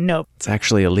fucking nope. It's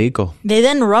actually illegal. They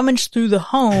then rummage through the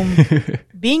home,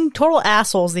 being total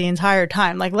assholes the entire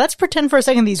time. Like, let's pretend for a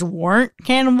second these weren't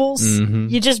cannibals. Mm-hmm.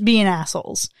 You're just being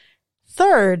assholes.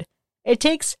 Third, it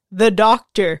takes the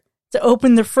doctor to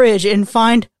open the fridge and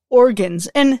find organs,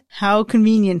 and how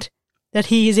convenient that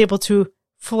he is able to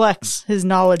flex his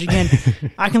knowledge again.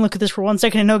 I can look at this for 1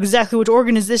 second and know exactly which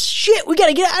organ is this. Shit, we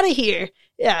gotta get out of here.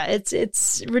 Yeah,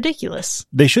 it's ridiculous.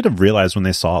 They should have realized when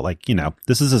they saw it, like, you know,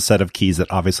 this is a set of keys that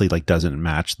obviously like doesn't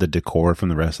match the decor from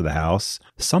the rest of the house.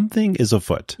 Something is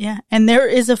afoot. Yeah, and there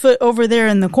is a foot over there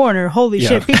in the corner. Holy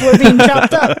shit, people are being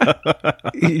chopped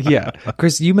up. Yeah.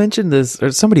 Chris, you mentioned this,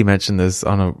 or somebody mentioned this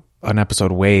on an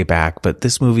episode way back, but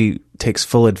this movie takes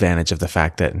full advantage of the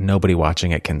fact that nobody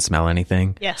watching it can smell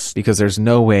anything. Yes. Because there's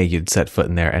no way you'd set foot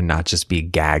in there and not just be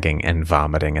gagging and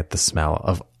vomiting at the smell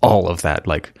of all of that,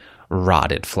 like,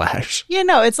 rotted flesh. Yeah,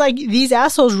 no, it's like these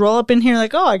assholes roll up in here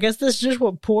like, oh, I guess this is just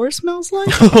what poor smells like.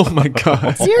 Oh my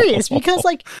God. Serious, because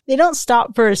like they don't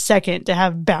stop for a second to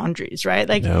have boundaries, right?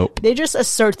 Like Nope. They just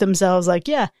assert themselves like,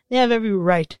 yeah, they have every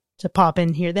right to pop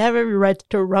in here. They have every right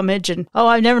to rummage and, oh,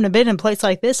 I've never been in a place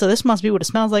like this, so this must be what it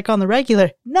smells like on the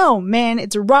regular. No, man,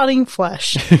 it's rotting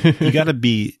flesh. You got to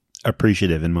be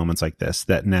appreciative in moments like this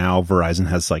that now Verizon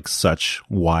has like such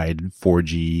wide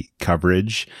 4G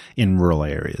coverage in rural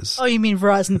areas. Oh, you mean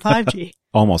Verizon 5G?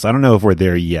 Almost. I don't know if we're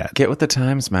there yet. Get with the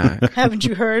times, Mac. Haven't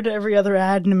you heard every other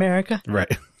ad in America?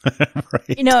 Right.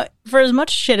 Right. You know, for as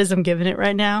much shit as I'm giving it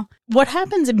right now, what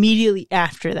happens immediately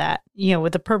after that, you know,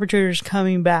 with the perpetrators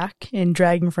coming back and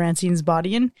dragging Francine's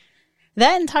body in,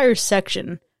 that entire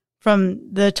section,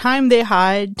 from the time they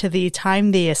hide to the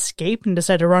time they escape and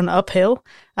decide to run uphill,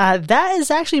 that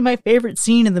is actually my favorite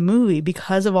scene in the movie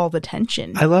because of all the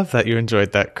tension. I love that you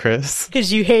enjoyed that, Chris.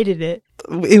 Because you hated it.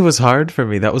 It was hard for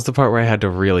me. That was the part where I had to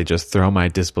really just throw my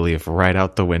disbelief right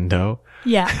out the window.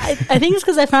 Yeah, I think it's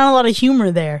because I found a lot of humor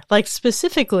there. Like,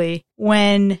 specifically,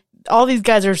 when all these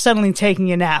guys are suddenly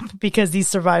taking a nap, because these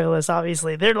survivalists,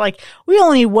 obviously, they're like, we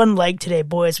only need one leg today,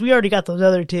 boys. We already got those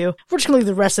other two. We're just going to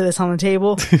leave the rest of this on the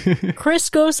table. Chris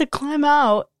goes to climb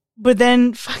out, but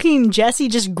then fucking Jesse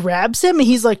just grabs him, and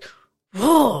he's like,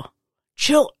 whoa,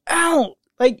 chill out.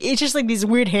 Like, it's just like these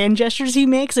weird hand gestures he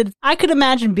makes. And I could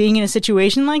imagine being in a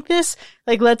situation like this.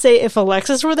 Like, let's say if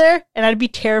Alexis were there, and I'd be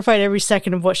terrified every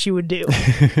second of what she would do.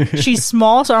 She's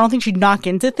small, so I don't think she'd knock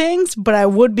into things, but I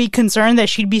would be concerned that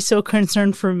she'd be so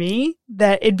concerned for me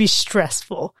that it'd be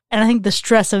stressful. And I think the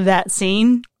stress of that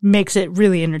scene makes it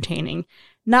really entertaining.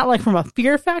 Not like from a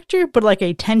fear factor, but like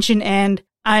a tension, and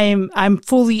I'm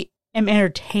fully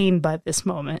entertained by this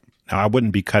moment. Now, I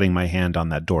wouldn't be cutting my hand on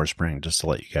that door spring, just to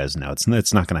let you guys know. It's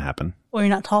not going to happen. Well, you're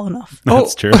not tall enough.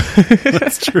 That's true.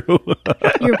 That's true.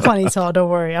 You're plenty tall, don't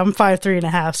worry. I'm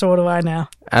 5'3.5", so what do I know?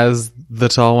 As the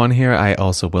tall one here, I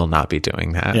also will not be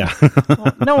doing that. Yeah.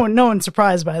 Well, no one's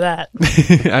surprised by that.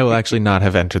 I will actually not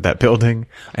have entered that building,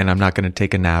 and I'm not going to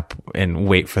take a nap and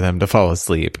wait for them to fall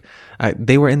asleep.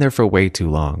 They were in there for way too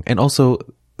long. And also,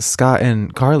 Scott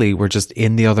and Carly were just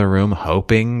in the other room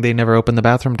hoping they never opened the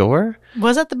bathroom door?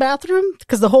 Was that the bathroom?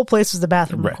 Because the whole place was the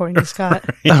bathroom, according to Scott.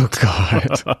 Oh,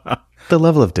 God. The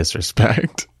level of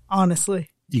disrespect. Honestly.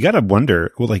 You got to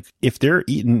wonder, well, like, if they're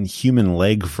eating human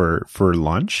leg for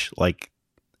lunch, like,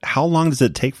 how long does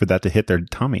it take for that to hit their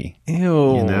tummy?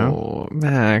 Ew, You know?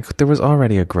 Mac, there was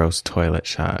already a gross toilet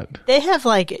shot. They have,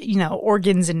 like,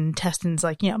 organs and intestines,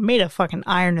 like, made of fucking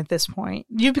iron at this point.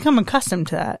 You become accustomed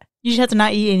to that. You just have to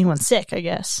not eat anyone sick, I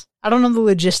guess. I don't know the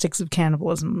logistics of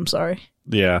cannibalism. I'm sorry.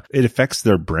 Yeah. It affects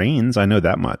their brains. I know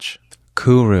that much.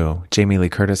 Kuru. Jamie Lee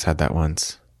Curtis had that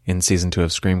once in season 2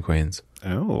 of Scream Queens.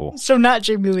 Oh. So not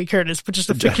Jamie Lee Curtis, but just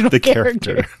a fictional The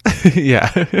character. Yeah.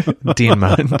 Dean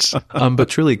Munch. But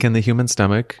truly, can the human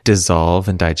stomach dissolve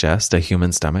and digest a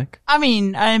human stomach? I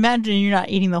mean, I imagine you're not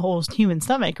eating the whole human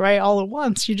stomach, right? All at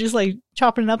once. You're just like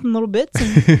chopping it up in little bits.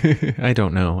 I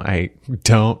don't know.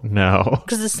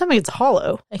 Because the stomach is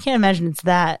hollow. I can't imagine it's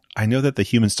that. I know that the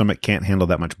human stomach can't handle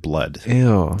that much blood.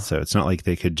 Ew. So it's not like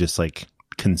they could just like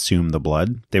consume the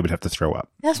blood. They would have to throw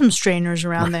up. They have some strainers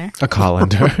around there. A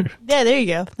colander. Yeah, there you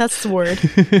go. That's the word.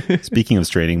 Speaking of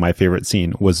straining, my favorite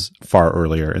scene was far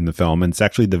earlier in the film, and it's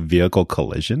actually the vehicle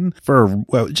collision for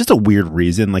just a weird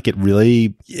reason. Like it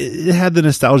had the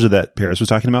nostalgia that Paris was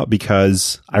talking about,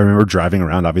 because I remember driving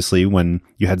around, obviously, when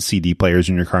you had CD players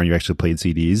in your car and you actually played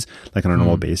CDs like on a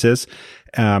normal basis.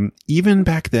 Even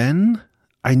back then,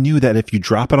 I knew that if you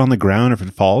drop it on the ground, or if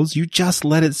it falls, you just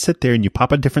let it sit there and you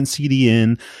pop a different CD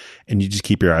in and you just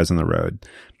keep your eyes on the road.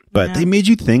 But they made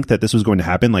you think that this was going to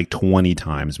happen like 20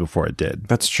 times before it did.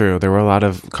 That's true. There were a lot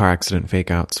of car accident fake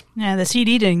outs. Yeah, the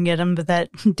CD didn't get him, but that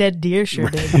dead deer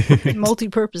sure did.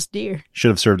 Multi-purpose deer. Should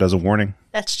have served as a warning.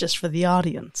 That's just for the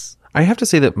audience. I have to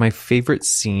say that my favorite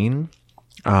scene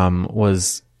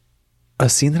was a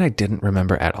scene that I didn't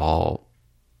remember at all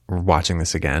watching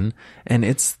this again. And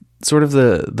it's sort of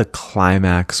the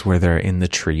climax where they're in the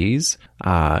trees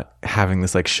having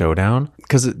this like showdown,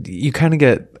 because you kind of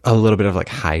get a little bit of like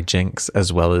hijinks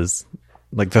as well as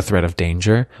like the threat of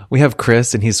danger. We have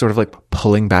Chris and he's sort of like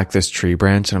pulling back this tree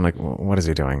branch, and I'm like, what is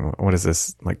he doing? What is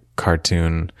this like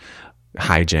cartoon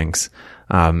hijinks?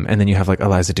 And then you have like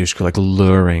Eliza Dushku like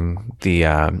luring the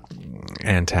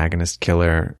antagonist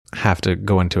killer. Have to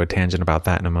go into a tangent about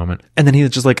that in a moment. And then he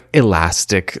just like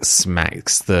elastic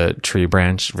smacks the tree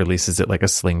branch, releases it like a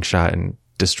slingshot, and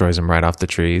destroys him right off the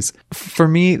trees. For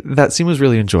me, that scene was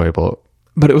really enjoyable,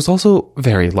 but it was also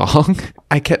very long.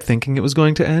 I kept thinking it was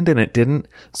going to end and it didn't.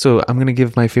 So I'm going to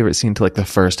give my favorite scene to like the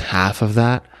first half of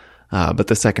that. But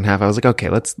the second half, I was like, okay,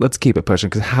 let's keep it pushing,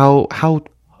 because how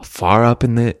far up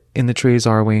in the trees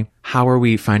are we? How are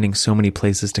we finding so many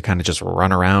places to kind of just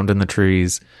run around in the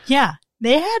trees? Yeah,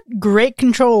 they had great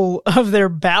control of their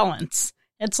balance.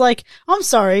 It's like, I'm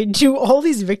sorry, do all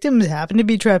these victims happen to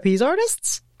be trapeze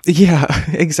artists? Yeah,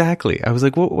 exactly. I was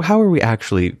like, well, how are we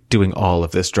actually doing all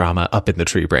of this drama up in the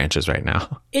tree branches right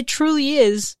now? It truly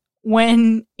is.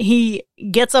 When he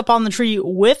gets up on the tree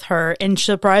with her and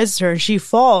surprises her and she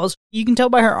falls, you can tell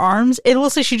by her arms, it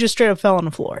looks like she just straight up fell on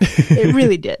the floor. It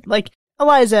really did. Like,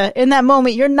 Eliza, in that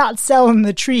moment, you're not selling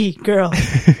the tree, girl.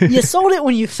 You sold it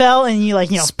when you fell and you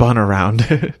spun around.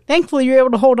 Thankfully, you're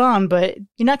able to hold on, but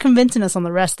you're not convincing us on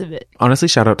the rest of it. Honestly,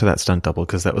 shout out to that stunt double,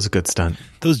 because that was a good stunt.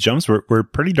 Those jumps were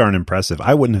pretty darn impressive.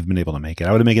 I wouldn't have been able to make it.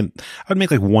 I would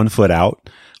make like 1 foot out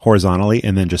horizontally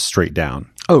and then just straight down.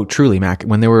 Oh, truly, Mac.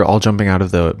 When they were all jumping out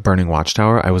of the burning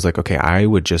watchtower, I was like, okay, I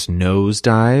would just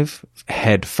nosedive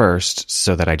head first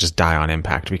so that I just die on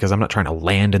impact, because I'm not trying to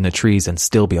land in the trees and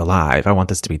still be alive. I want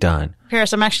this to be done.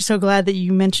 Paris, I'm actually so glad that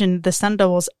you mentioned the stunt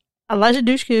doubles. Eliza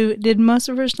Dushku did most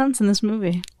of her stunts in this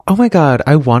movie. Oh my God.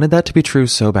 I wanted that to be true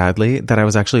so badly that I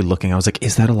was actually looking. I was like,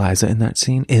 is that Eliza in that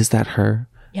scene? Is that her?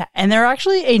 Yeah, and there are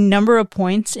actually a number of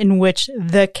points in which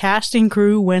the cast and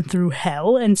crew went through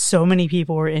hell and so many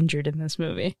people were injured in this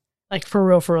movie. Like, for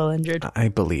real injured. I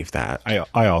believe that.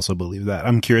 I also believe that.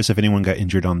 I'm curious if anyone got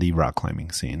injured on the rock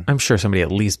climbing scene. I'm sure somebody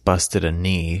at least busted a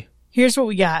knee. Here's what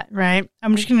we got, right?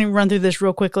 I'm just going to run through this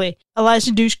real quickly.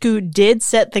 Eliza Dushku did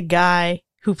set the guy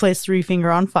who plays Three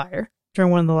Finger on fire during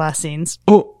one of the last scenes.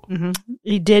 Oh. Mm-hmm.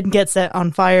 He did get set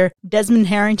on fire. Desmond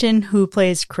Harrington, who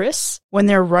plays Chris, when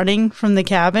they're running from the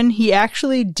cabin, he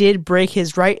actually did break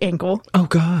his right ankle. Oh,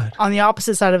 God. On the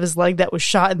opposite side of his leg that was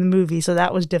shot in the movie, so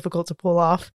that was difficult to pull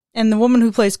off. And the woman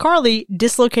who plays Carly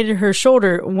dislocated her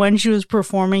shoulder when she was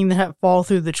performing that fall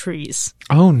through the trees.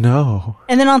 Oh, no.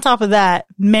 And then on top of that,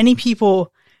 many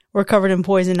people were covered in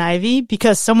poison ivy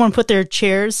because someone put their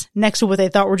chairs next to what they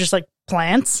thought were just like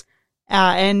plants.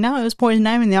 And no, it was poison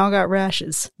ivy and they all got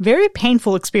rashes. Very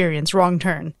painful experience, wrong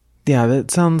turn. Yeah,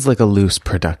 that sounds like a loose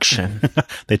production.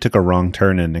 They took a wrong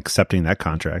turn in accepting that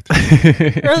contract.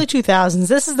 Early 2000s.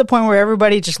 This is the point where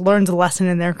everybody just learns a lesson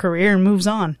in their career and moves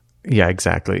on. Yeah,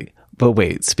 exactly. But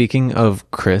wait, speaking of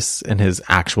Chris and his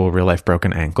actual real life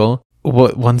broken ankle,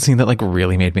 one scene that like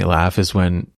really made me laugh is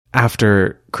when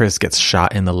after Chris gets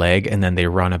shot in the leg and then they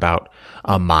run about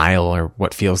a mile or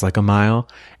what feels like a mile,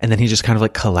 and then he just kind of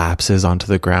like collapses onto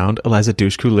the ground. Eliza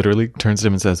Dushku literally turns to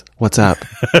him and says, "What's up?"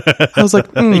 I was like,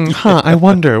 I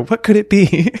wonder, what could it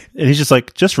be? And he's just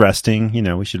like, just resting.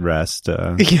 We should rest.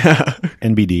 Yeah.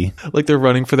 NBD. Like they're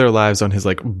running for their lives on his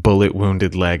like bullet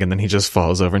wounded leg, and then he just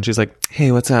falls over and she's like,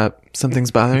 "Hey, what's up? Something's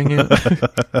bothering you?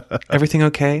 Everything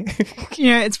okay?"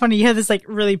 It's funny. You had this like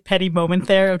really petty moment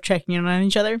there of checking in on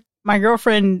each other. My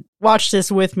girlfriend watched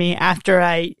this with me after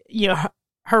I,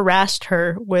 harassed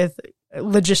her with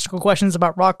logistical questions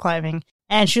about rock climbing.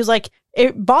 And she was like,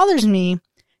 it bothers me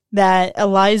that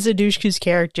Eliza Dushku's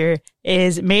character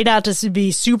is made out to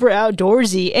be super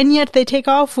outdoorsy, and yet they take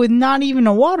off with not even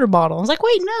a water bottle. I was like,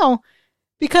 wait, no,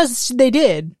 because they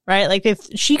did, right? Like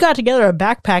she got together a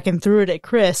backpack and threw it at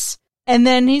Chris. And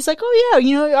then he's like, oh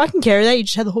yeah, I can carry that. You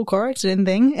just had the whole car accident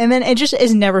thing. And then it just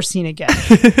is never seen again.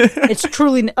 It's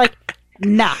truly like,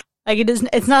 nah. Like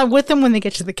it's not with them when they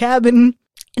get to the cabin.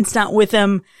 It's not with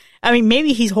them. I mean,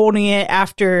 maybe he's holding it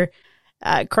after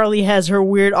Carly has her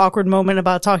weird, awkward moment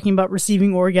about talking about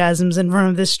receiving orgasms in front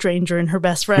of this stranger and her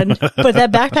best friend. But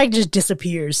that backpack just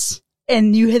disappears.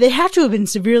 And they have to have been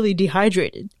severely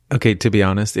dehydrated. Okay, to be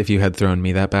honest, if you had thrown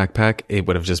me that backpack, it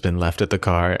would have just been left at the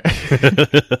car.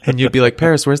 And you'd be like,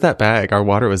 Paris, where's that bag? Our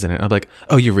water was in it. I'm like,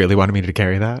 oh, you really wanted me to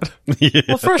carry that? Yeah.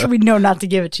 Well, first, we know not to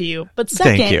give it to you. But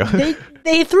second, thank you.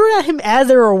 They threw it at him as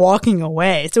they were walking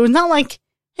away. So it's not like,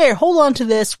 hey, hold on to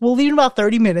this. We'll leave in about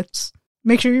 30 minutes.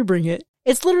 Make sure you bring it.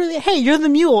 It's literally, hey, you're the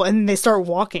mule. And they start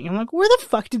walking. I'm like, where the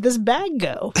fuck did this bag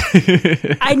go?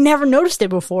 I never noticed it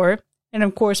before. And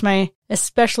of course, my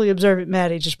especially observant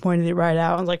Maddie just pointed it right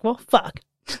out. I was like, well, fuck.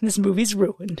 This movie's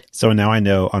ruined. So now I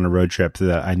know on a road trip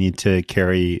that I need to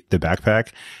carry the backpack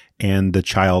and the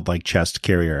childlike chest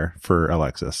carrier for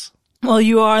Alexis. Well,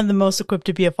 you are the most equipped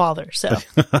to be a father, so.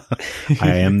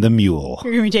 I am the mule.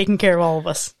 You're going to be taking care of all of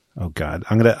us. Oh God.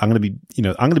 I'm going to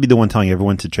be the one telling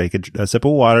everyone to take a sip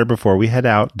of water before we head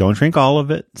out. Don't drink all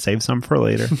of it. Save some for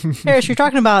later. Harris, you're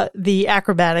talking about the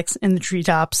acrobatics in the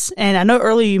treetops. And I know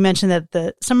earlier you mentioned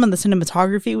that some of the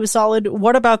cinematography was solid.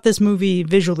 What about this movie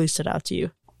visually stood out to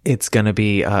you? It's going to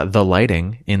be the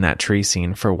lighting in that tree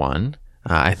scene for one.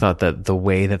 I thought that the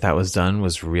way that was done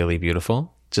was really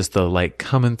beautiful. Just the light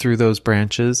coming through those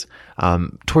branches.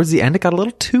 Towards the end, it got a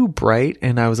little too bright,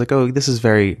 and I was like, oh, this is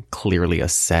very clearly a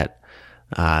set.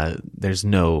 There's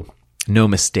no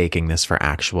mistaking this for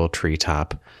actual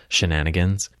treetop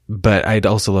shenanigans. But I'd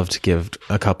also love to give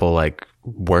a couple like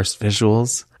worst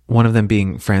visuals. One of them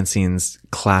being Francine's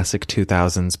classic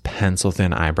 2000s pencil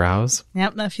thin eyebrows.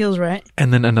 Yep, that feels right.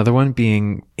 And then another one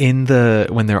being when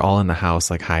they're all in the house,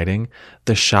 like hiding,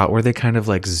 the shot where they kind of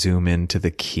like zoom into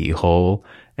the keyhole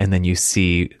and then you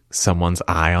see someone's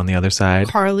eye on the other side.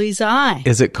 Carly's eye.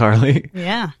 Is it Carly?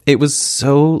 Yeah. It was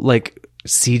so like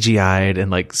CGI'd and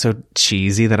like so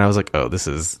cheesy that I was like, oh, this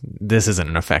isn't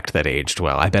an effect that aged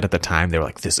well. I bet at the time they were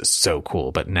like, this is so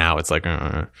cool, but now it's like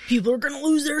people are gonna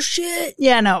lose their shit.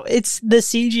 Yeah, no, it's the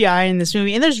CGI in this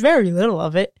movie, and there's very little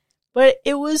of it, but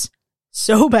it was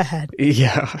so bad.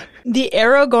 Yeah. The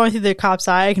arrow going through the cop's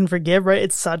eye I can forgive, right?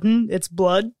 It's sudden, it's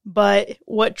blood, but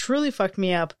what truly fucked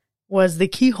me up was the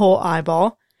keyhole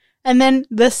eyeball, and then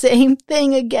the same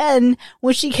thing again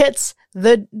when she gets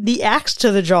the axe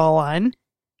to the jawline,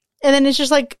 and then it's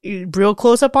just like real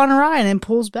close up on her eye and then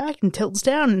pulls back and tilts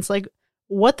down, and it's like,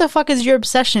 what the fuck is your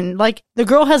obsession? Like, the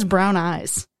girl has brown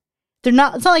eyes. It's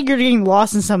not like you're getting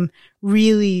lost in some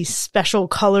really special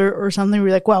color or something where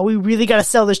you're like, wow, we really gotta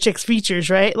sell this chick's features,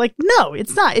 right? Like, no,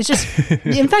 it's not. It's just,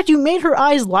 in fact, you made her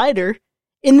eyes lighter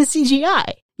in the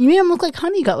CGI. You made them look like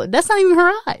honey colored. That's not even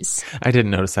her eyes. I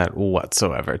didn't notice that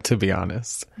whatsoever, to be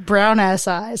honest. Brown ass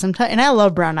eyes. And I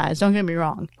love brown eyes. Don't get me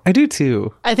wrong. I do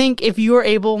too. I think if you are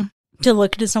able to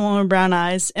look into someone with brown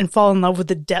eyes and fall in love with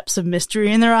the depths of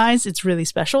mystery in their eyes, it's really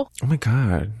special. Oh my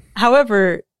God.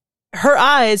 However, her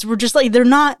eyes were just like, they're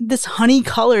not this honey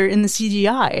color in the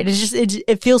CGI. It is just,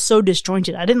 it feels so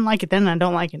disjointed. I didn't like it then and I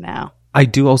don't like it now. I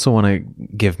do also want to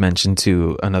give mention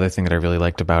to another thing that I really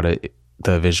liked about it.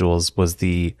 The visuals was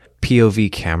the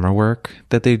POV camera work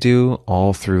that they do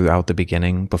all throughout the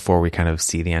beginning before we kind of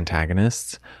see the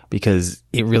antagonists, because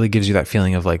it really gives you that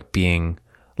feeling of like being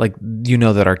like,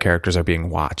 that our characters are being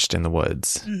watched in the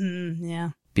woods. Mm-hmm, yeah.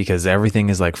 Because everything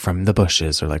is like from the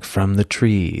bushes or like from the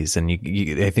trees. And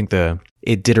I think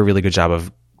it did a really good job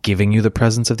of giving you the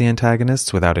presence of the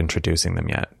antagonists without introducing them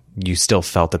yet. You still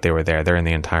felt that they were there. They're in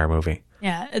the entire movie.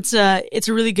 Yeah, it's a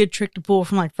really good trick to pull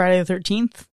from like Friday the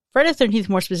 13th. Friday the 13th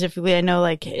more specifically, I know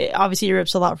like obviously it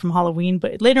rips a lot from Halloween,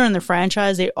 but later in the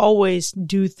franchise, they always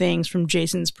do things from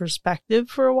Jason's perspective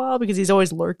for a while because he's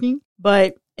always lurking.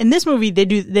 But in this movie, they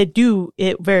do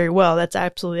it very well. That's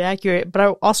absolutely accurate. But I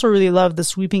also really love the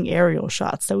sweeping aerial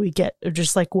shots that we get of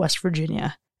just like West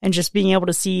Virginia and just being able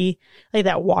to see like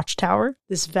that watchtower,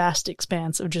 this vast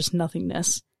expanse of just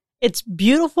nothingness. It's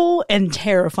beautiful and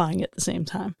terrifying at the same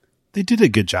time. They did a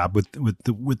good job with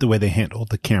the way they handled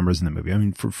the cameras in the movie. I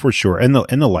mean, for sure. And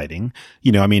the lighting,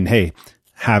 you know, I mean, hey,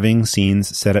 having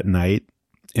scenes set at night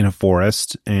in a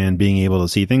forest and being able to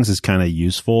see things is kind of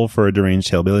useful for a deranged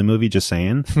hillbilly movie. Just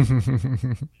saying.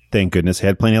 Thank goodness they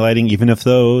had plenty of lighting, even if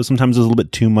though sometimes it was a little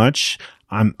bit too much.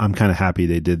 I'm kind of happy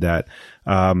they did that.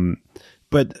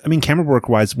 But I mean, camera work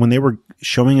wise, when they were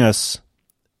showing us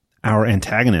our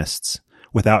antagonists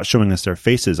without showing us their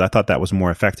faces, I thought that was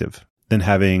more effective than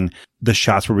having the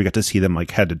shots where we got to see them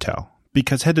like head to toe,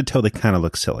 because head to toe, they kind of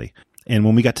look silly. And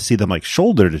when we got to see them like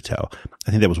shoulder to toe,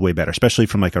 I think that was way better, especially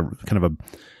from like a kind of a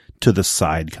to the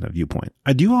side kind of viewpoint.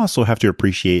 I do also have to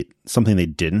appreciate something they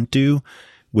didn't do,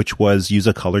 which was use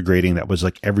a color grading that was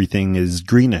like everything is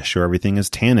greenish or everything is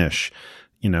tannish.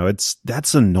 You know,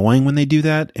 that's annoying when they do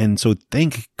that. And so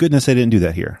thank goodness they didn't do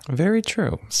that here. Very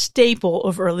true. Staple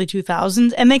of early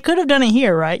 2000s. And they could have done it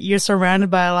here, right? You're surrounded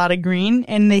by a lot of green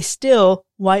and they still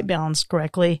white balanced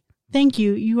correctly. Thank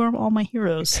you. You are all my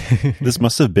heroes. This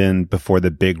must have been before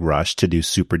the big rush to do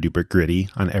super duper gritty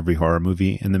on every horror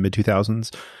movie in the mid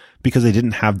 2000s, because they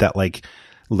didn't have that like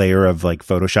layer of like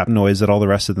Photoshop noise that all the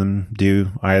rest of them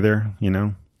do either, you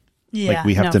know? Yeah, like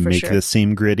we have to make sure. this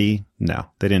seem gritty. No,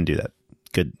 they didn't do that.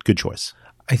 Good choice.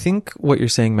 I think what you're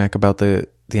saying, Mac, about the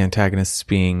antagonists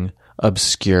being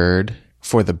obscured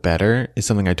for the better is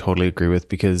something I totally agree with,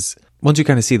 because once you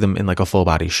kind of see them in like a full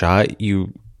body shot,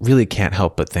 you really can't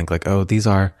help but think like, oh, these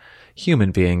are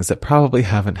human beings that probably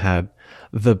haven't had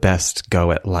the best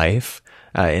go at life.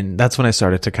 And that's when I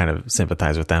started to kind of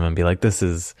sympathize with them and be like, this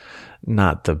is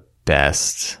not the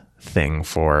best thing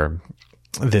for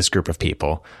this group of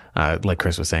people. Like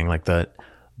Chris was saying, like the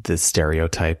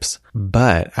stereotypes.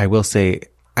 But I will say,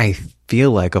 I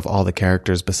feel like of all the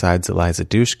characters besides Eliza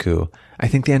Dushku, I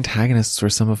think the antagonists were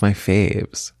some of my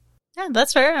faves. Yeah,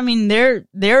 that's fair. I mean, they're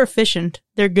efficient.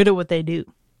 They're good at what they do.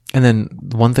 And then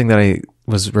one thing that I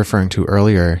was referring to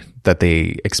earlier that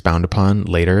they expound upon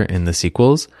later in the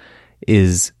sequels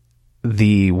is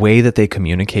the way that they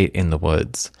communicate in the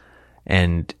woods.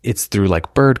 And it's through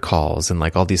like bird calls and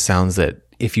like all these sounds that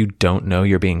if you don't know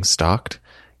you're being stalked,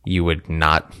 you would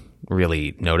not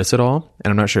really notice at all.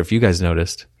 And I'm not sure if you guys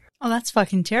noticed. Oh, that's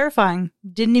fucking terrifying.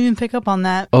 Didn't even pick up on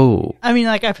that. Oh. I mean,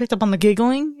 like I picked up on the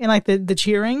giggling and like the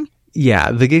cheering.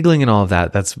 Yeah, the giggling and all of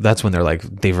that, that's when they're like,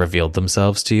 they've revealed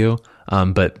themselves to you.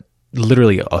 But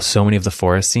literally so many of the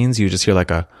forest scenes, you just hear like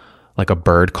a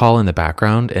bird call in the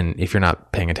background. And if you're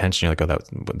not paying attention, you're like, oh,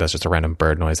 that's just a random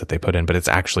bird noise that they put in. But it's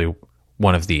actually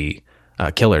one of the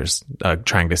killers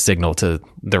trying to signal to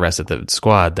the rest of the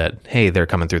squad that, hey, they're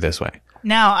coming through this way.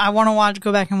 Now I want to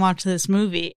go back and watch this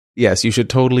movie. Yes, you should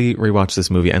totally rewatch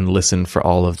this movie and listen for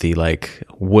all of the like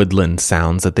woodland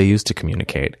sounds that they use to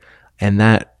communicate. And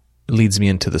that leads me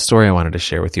into the story I wanted to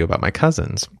share with you about my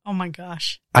cousins. Oh my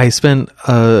gosh. I spent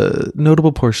a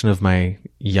notable portion of my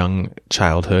young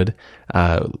childhood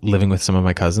living with some of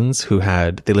my cousins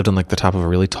they lived on like the top of a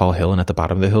really tall hill, and at the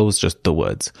bottom of the hill was just the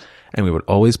woods. And we would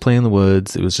always play in the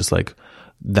woods. It was just like,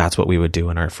 that's what we would do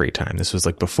in our free time. This was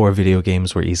like before video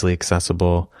games were easily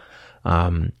accessible.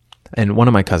 And one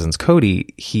of my cousins,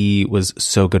 Cody, he was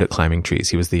so good at climbing trees.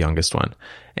 He was the youngest one.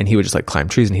 And he would just like climb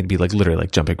trees, and he'd be like literally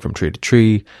like jumping from tree to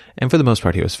tree. And for the most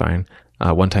part, he was fine.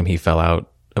 One time he fell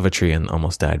out of a tree and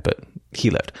almost died, but he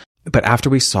lived. But after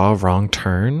we saw Wrong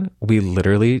Turn, we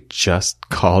literally just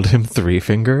called him Three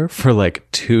Finger for like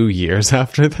 2 years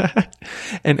after that.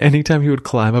 And anytime he would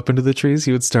climb up into the trees,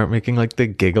 he would start making like the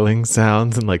giggling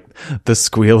sounds and like the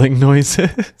squealing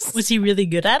noises. Was he really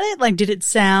good at it? Like, did it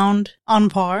sound on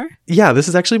par? Yeah, this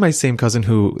is actually my same cousin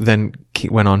who then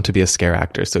went on to be a scare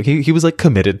actor. So he was like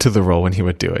committed to the role when he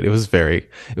would do it. It was very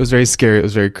scary. It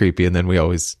was very creepy. And then we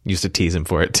always used to tease him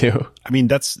for it too. I mean,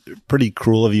 that's pretty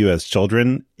cruel of you as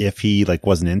children if he like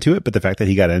wasn't into it, but the fact that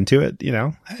he got into it, you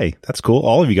know, hey, that's cool.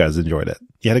 All of you guys enjoyed it.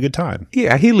 You had a good time.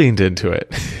 Yeah, he leaned into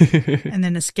it. And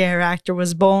then a scare actor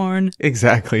was born.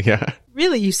 Exactly, yeah.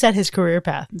 Really, you set his career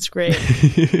path. It's great.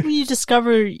 You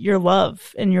discover your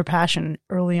love and your passion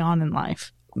early on in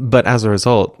life. But as a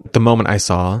result, the moment I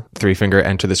saw Three Finger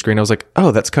enter the screen, I was like,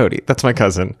 oh, that's Cody. That's my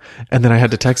cousin. And then I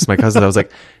had to text my cousin. I was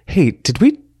like, hey, did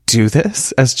we do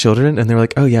this as children? And they were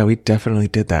like, oh yeah, we definitely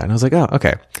did that. And I was like, oh,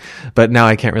 okay. But now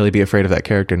I can't really be afraid of that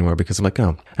character anymore because I'm like,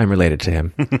 oh, I'm related to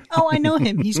him. Oh, I know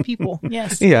him. He's people.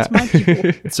 Yes. Yeah. It's my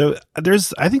people. So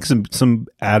there's, I think, some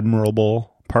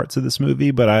admirable parts of this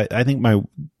movie, but I think my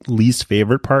least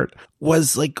favorite part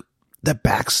was like the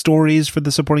backstories for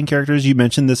the supporting characters. You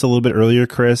mentioned this a little bit earlier,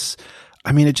 Chris.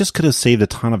 I mean, it just could have saved a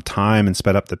ton of time and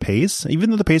sped up the pace, even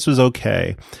though the pace was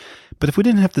okay. But if we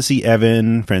didn't have to see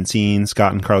Evan, Francine,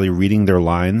 Scott, and Carly reading their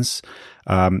lines,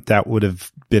 that would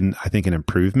have been, I think, an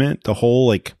improvement. The whole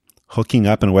like hooking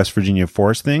up in a West Virginia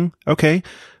forest thing. Okay,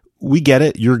 we get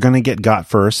it. You're going to get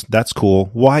first. That's cool.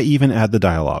 Why even add the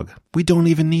dialogue? We don't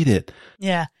even need it.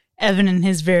 Yeah. Evan in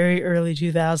his very early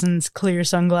 2000s clear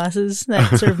sunglasses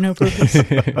that serve no purpose.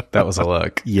 That was a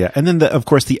look. Yeah. And then, of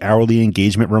course, the hourly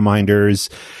engagement reminders.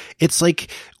 It's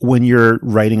like when you're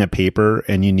writing a paper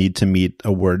and you need to meet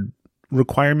a word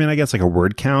requirement, I guess, like a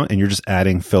word count, and you're just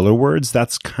adding filler words.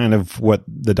 That's kind of what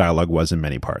the dialogue was in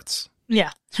many parts.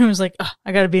 Yeah. It was like, oh,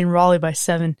 I got to be in Raleigh by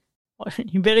 7.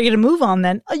 You better get a move on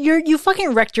then. You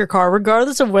fucking wrecked your car.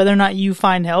 Regardless of whether or not you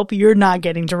find help, you're not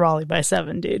getting to Raleigh by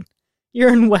 7, dude.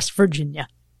 You're in West Virginia.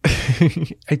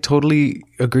 I totally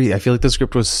agree. I feel like the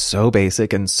script was so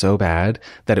basic and so bad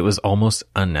that it was almost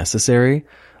unnecessary.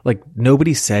 Like,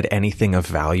 nobody said anything of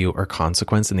value or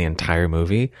consequence in the entire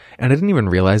movie. And I didn't even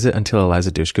realize it until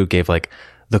Eliza Dushku gave like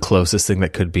the closest thing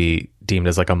that could be deemed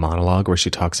as like a monologue, where she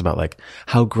talks about like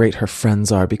how great her friends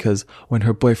are because when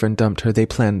her boyfriend dumped her, they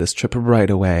planned this trip right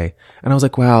away. And I was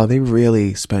like, wow, they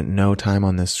really spent no time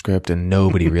on this script and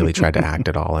nobody really tried to act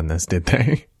at all in this, did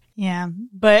they? Yeah,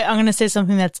 but I'm going to say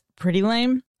something that's pretty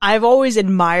lame. I've always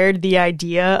admired the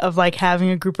idea of like having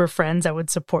a group of friends that would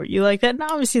support you like that. And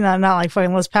obviously not like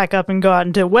fucking let's pack up and go out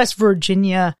into West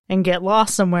Virginia and get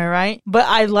lost somewhere, right? But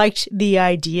I liked the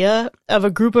idea of a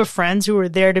group of friends who were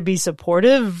there to be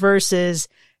supportive versus,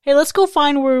 hey, let's go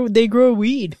find where they grow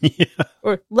weed. Yeah.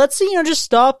 Or let's, just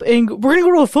stop and we're going to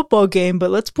go to a football game,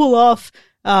 but let's pull off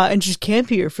and just camp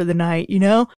here for the night,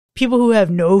 People who have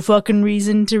no fucking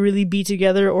reason to really be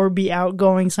together or be out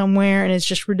going somewhere and it's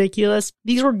just ridiculous.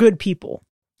 These were good people.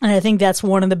 And I think that's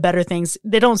one of the better things.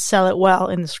 They don't sell it well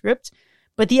in the script,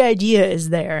 but the idea is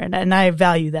there and I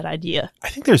value that idea. I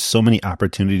think there's so many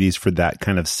opportunities for that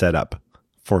kind of setup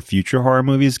for future horror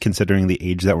movies, considering the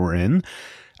age that we're in.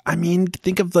 I mean,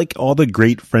 think of like all the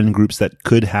great friend groups that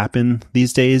could happen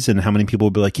these days and how many people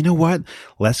would be like, you know what?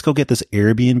 Let's go get this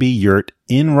Airbnb yurt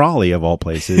in Raleigh of all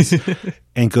places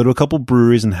and go to a couple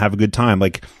breweries and have a good time.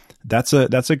 Like that's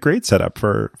a great setup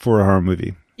for a horror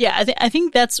movie. Yeah. I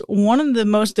think that's one of the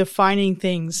most defining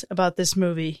things about this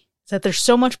movie is that there's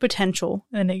so much potential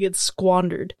and it gets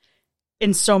squandered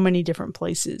in so many different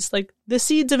places. Like the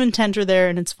seeds of intent are there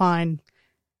and it's fine.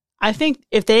 I think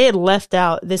if they had left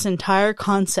out this entire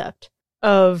concept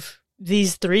of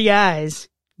these three guys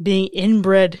being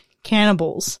inbred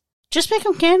cannibals, just make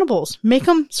them cannibals, make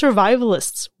them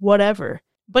survivalists, whatever.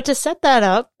 But to set that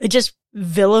up, it just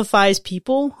vilifies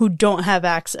people who don't have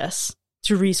access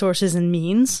to resources and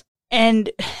means. And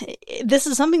this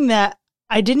is something that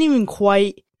I didn't even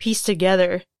quite piece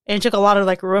together. And it took a lot of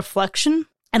like reflection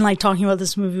and like talking about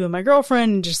this movie with my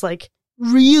girlfriend and just like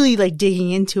really like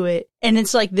digging into it. And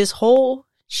it's like this whole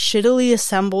shittily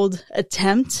assembled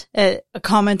attempt at a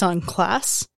comment on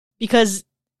class, because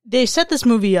they set this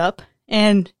movie up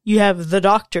and you have the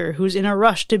doctor who's in a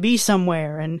rush to be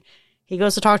somewhere and he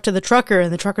goes to talk to the trucker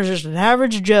and the trucker's just an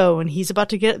average Joe and he's about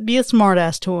to be a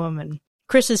smartass to him. And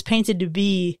Chris is painted to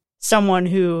be someone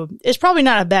who is probably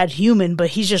not a bad human, but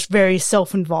he's just very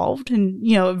self-involved and,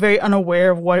 very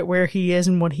unaware of where he is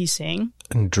and what he's saying.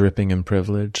 And dripping in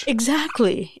privilege.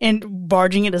 Exactly. And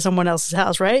barging into someone else's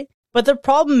house, right? But the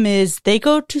problem is they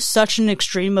go to such an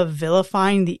extreme of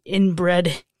vilifying the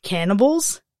inbred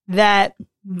cannibals that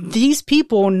these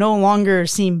people no longer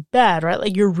seem bad, right?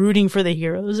 Like you're rooting for the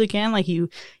heroes again. Like you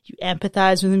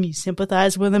empathize with them, you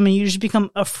sympathize with them, and you just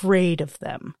become afraid of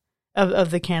them, of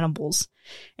the cannibals.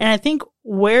 And I think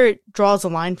where it draws a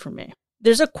line for me,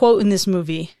 there's a quote in this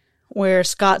movie where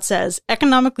Scott says,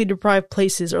 economically deprived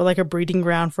places are like a breeding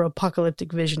ground for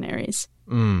apocalyptic visionaries.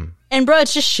 Mm. And bro,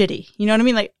 it's just shitty. You know what I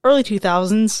mean? Like early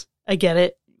 2000s, I get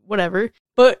it, whatever.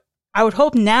 But I would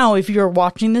hope now, if you're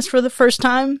watching this for the first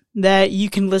time, that you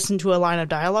can listen to a line of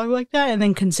dialogue like that and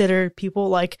then consider people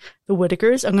like the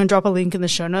Whitakers. I'm going to drop a link in the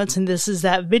show notes. And this is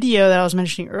that video that I was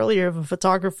mentioning earlier of a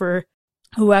photographer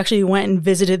who actually went and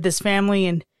visited this family,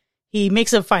 and he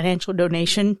makes a financial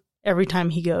donation every time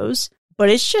he goes. But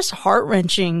it's just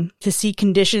heart-wrenching to see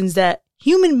conditions that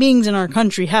human beings in our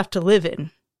country have to live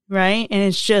in, right? And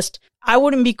it's just, I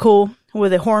wouldn't be cool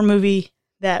with a horror movie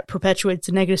that perpetuates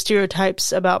the negative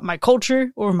stereotypes about my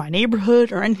culture or my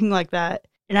neighborhood or anything like that.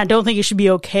 And I don't think it should be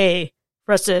okay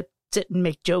for us to sit and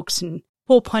make jokes and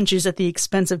pull punches at the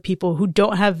expense of people who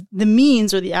don't have the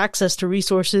means or the access to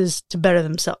resources to better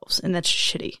themselves. And that's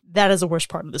shitty. That is the worst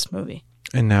part of this movie.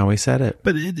 And now we said it.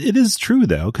 But it is true,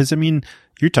 though, because, I mean,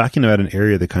 you're talking about an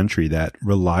area of the country that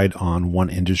relied on one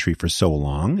industry for so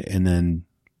long, and then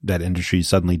that industry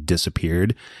suddenly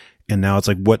disappeared. And now it's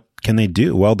like, what can they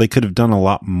do? Well, they could have done a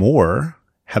lot more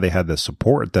had they had the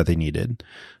support that they needed.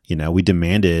 You know, we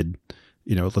demanded,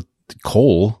 you know,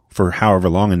 coal for however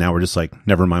long, and now we're just like,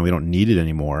 never mind, we don't need it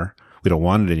anymore. We don't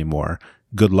want it anymore.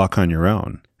 Good luck on your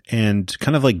own. And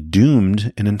kind of like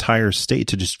doomed an entire state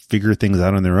to just figure things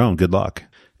out on their own. Good luck.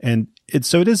 And it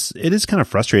is kind of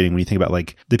frustrating when you think about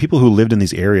like the people who lived in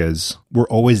these areas were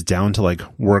always down to like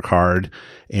work hard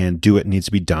and do what needs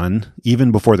to be done.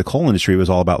 Even before the coal industry, it was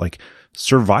all about like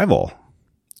survival.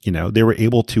 You know, they were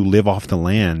able to live off the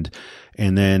land.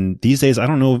 And then these days, I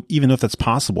don't know even if that's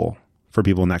possible for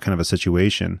people in that kind of a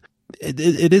situation.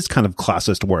 It is kind of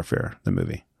classist warfare, the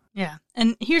movie. Yeah.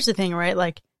 And here's the thing, right?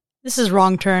 Like, this is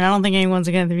Wrong Turn. I don't think anyone's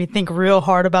going to think real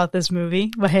hard about this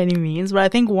movie by any means. But I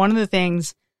think one of the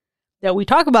things that we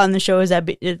talk about in the show is that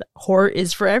horror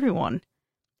is for everyone.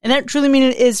 And that truly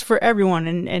means it is for everyone.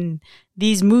 And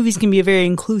these movies can be a very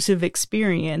inclusive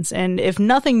experience. And if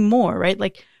nothing more, right?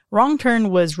 Like, Wrong Turn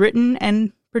was written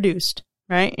and produced,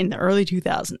 right, in the early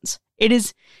 2000s. It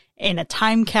is in a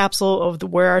time capsule of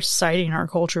where our society and our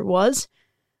culture was.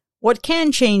 What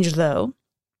can change, though,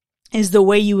 is the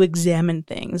way you examine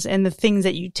things and the things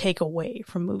that you take away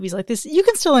from movies like this. You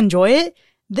can still enjoy it.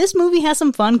 This movie has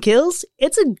some fun kills.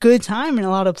 It's a good time in a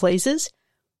lot of places.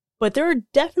 But there are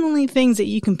definitely things that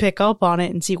you can pick up on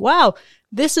it and see, wow,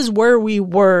 this is where we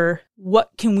were.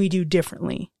 What can we do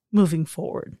differently moving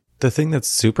forward? The thing that's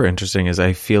super interesting is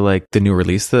I feel like the new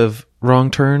release of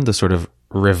Wrong Turn, the sort of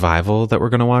revival that we're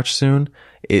going to watch soon,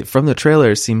 it from the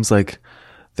trailer seems like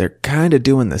they're kind of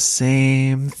doing the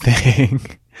same thing.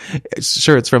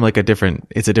 Sure, it's from like a different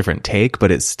take,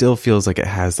 but it still feels like it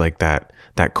has like that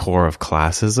core of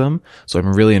classism. So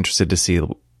I'm really interested to see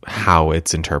how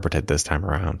it's interpreted this time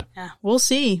around. Yeah, we'll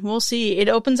see. It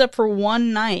opens up for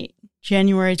one night,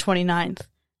 January 29th.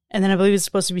 And then I believe it's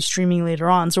supposed to be streaming later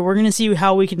on. So we're going to see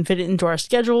how we can fit it into our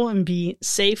schedule and be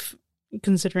safe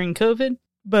considering COVID.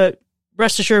 But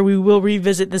rest assured, we will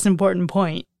revisit this important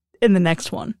point in the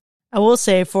next one. I will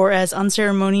say, for as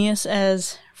unceremonious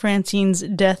as Francine's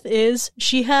death is,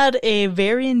 she had a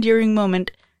very endearing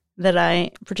moment that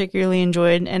I particularly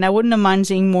enjoyed, and I wouldn't have minded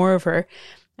seeing more of her.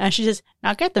 She says,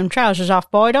 "Now get them trousers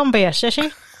off, boy. Don't be a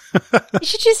sissy."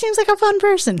 She just seems like a fun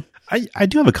person. I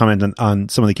do have a comment on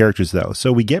some of the characters, though.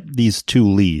 So we get these two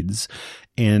leads,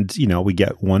 and, you know, we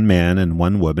get one man and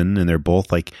one woman, and they're both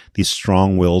like these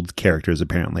strong-willed characters,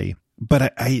 apparently.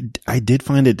 But I did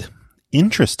find it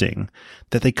interesting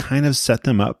that they kind of set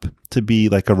them up to be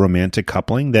like a romantic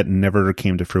coupling that never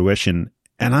came to fruition.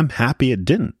 And I'm happy it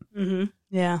didn't. Mm-hmm.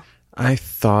 Yeah. I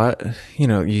thought, you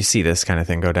know, you see this kind of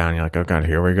thing go down. You're like, oh God,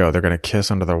 here we go. They're going to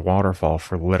kiss under the waterfall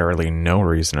for literally no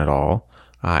reason at all.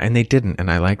 And they didn't.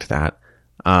 And I liked that.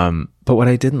 But what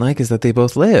I didn't like is that they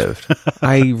both lived.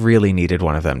 I really needed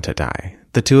one of them to die.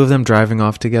 The two of them driving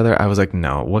off together, I was like,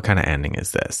 no, what kind of ending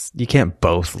is this? You can't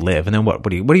both live. And then what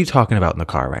are you talking about in the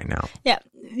car right now? Yeah.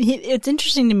 It's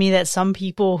interesting to me that some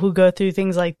people who go through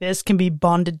things like this can be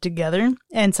bonded together.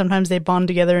 And sometimes they bond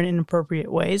together in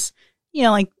inappropriate ways. You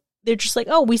know, like, they're just like,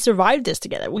 oh, we survived this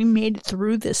together. We made it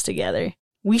through this together.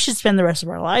 We should spend the rest of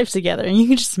our lives together. And you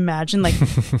can just imagine like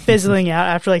fizzling out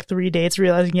after like 3 dates,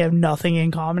 realizing you have nothing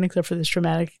in common except for this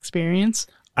traumatic experience.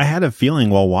 I had a feeling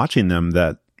while watching them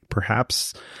that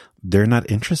perhaps they're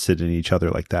not interested in each other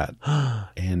like that.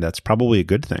 And that's probably a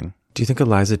good thing. Do you think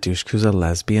Eliza Dushku's a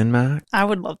lesbian, Mac? I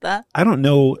would love that. I don't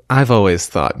know. I've always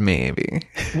thought maybe.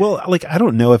 Well, like, I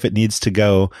don't know if it needs to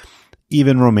go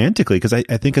even romantically, because I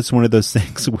think it's one of those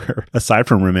things where, aside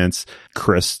from romance,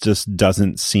 Chris just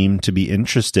doesn't seem to be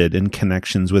interested in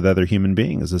connections with other human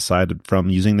beings aside from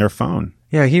using their phone.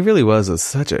 Yeah, he really was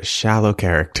such a shallow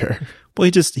character.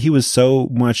 Well, he was so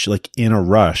much like in a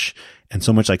rush and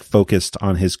so much like focused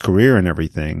on his career and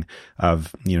everything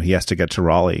of, you know, he has to get to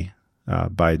Raleigh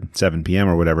by 7 p.m.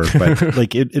 or whatever. But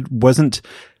like it wasn't,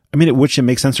 I mean, which it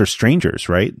makes sense for strangers,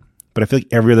 right? But I feel like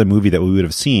every other movie that we would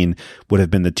have seen would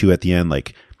have been the two at the end,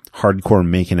 like hardcore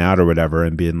making out or whatever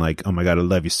and being like, oh my God, I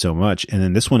love you so much. And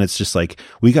then this one, it's just like,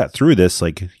 we got through this.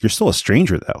 Like, you're still a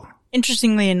stranger though.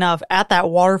 Interestingly enough, at that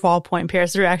waterfall point,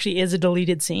 Paris, there actually is a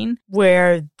deleted scene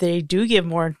where they do give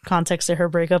more context to her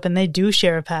breakup and they do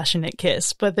share a passionate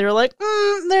kiss. But they're like,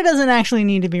 there doesn't actually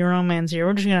need to be romance here.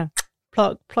 We're just going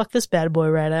to pluck this bad boy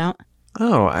right out.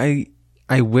 Oh,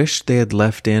 I wish they had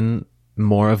left in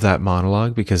more of that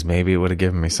monologue because maybe it would have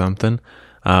given me something.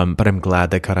 But I'm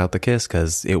glad they cut out the kiss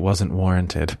because it wasn't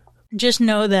warranted. Just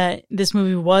know that this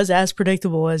movie was as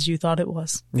predictable as you thought it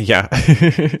was. Yeah.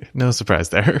 No surprise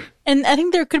there. And I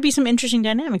think there could be some interesting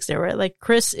dynamics there, right? Like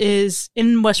Chris is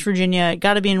in West Virginia,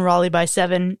 got to be in Raleigh by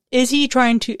 7. Is he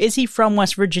from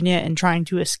West Virginia and trying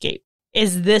to escape?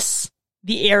 Is this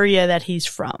the area that he's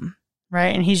from?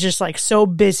 Right. And he's just like so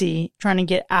busy trying to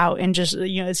get out and just,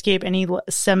 escape any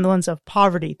semblance of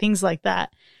poverty, things like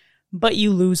that. But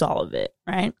you lose all of it,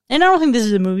 right? And I don't think this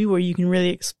is a movie where you can really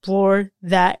explore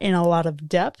that in a lot of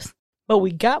depth, but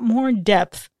we got more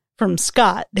depth from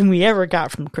Scott than we ever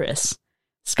got from Chris.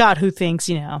 Scott, who thinks,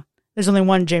 there's only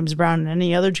one James Brown and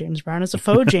any other James Brown is a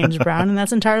faux James Brown, and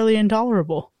that's entirely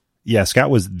intolerable. Yeah, Scott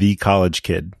was the college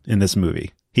kid in this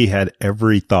movie. He had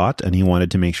every thought and he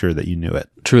wanted to make sure that you knew it.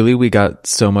 Truly, we got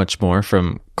so much more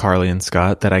from Carly and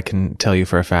Scott that I can tell you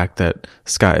for a fact that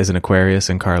Scott is an Aquarius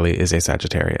and Carly is a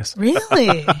Sagittarius.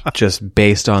 Really? Just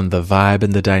based on the vibe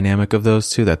and the dynamic of those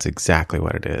two, that's exactly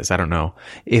what it is. I don't know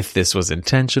if this was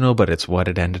intentional, but it's what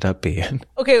it ended up being.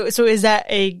 Okay, so is that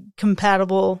a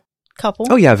compatible couple?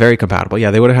 Oh, yeah, very compatible. Yeah,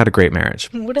 they would have had a great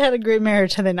marriage. Would have had a great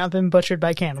marriage had they not been butchered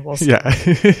by cannibals. Yeah,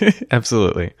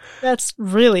 absolutely. That's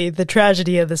really the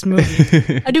tragedy of this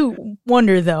movie. I do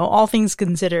wonder, though, all things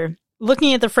considered,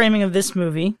 looking at the framing of this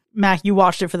movie, Mac, you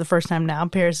watched it for the first time now.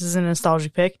 Paris is a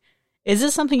nostalgic pick. Is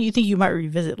this something you think you might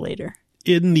revisit later?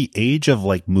 In the age of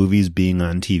like movies being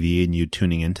on TV and you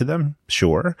tuning into them,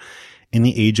 sure. In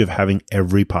the age of having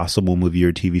every possible movie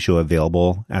or TV show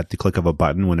available at the click of a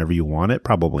button whenever you want it,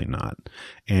 probably not.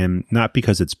 And not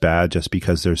because it's bad, just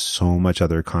because there's so much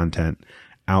other content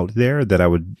out there that I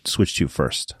would switch to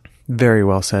first. Very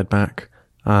well said, Mac.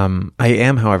 I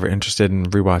am, however, interested in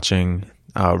rewatching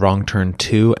Wrong Turn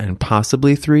 2 and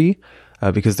possibly 3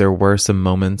 because there were some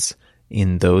moments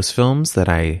in those films that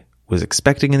I was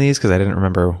expecting in these because I didn't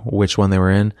remember which one they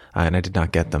were in and I did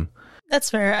not get them. That's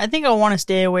fair. I think I want to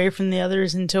stay away from the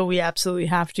others until we absolutely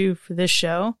have to for this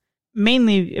show.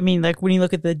 Mainly, I mean, like when you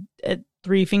look at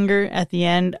Three Finger at the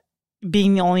end,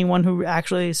 being the only one who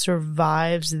actually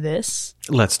survives this.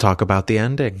 Let's talk about the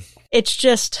ending. It's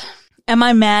just, am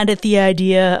I mad at the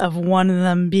idea of one of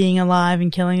them being alive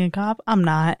and killing a cop? I'm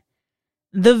not.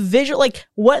 The visual, like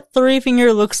what Three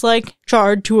Finger looks like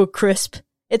charred to a crisp.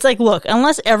 It's like, look,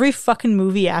 unless every fucking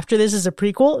movie after this is a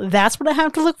prequel, that's what I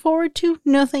have to look forward to?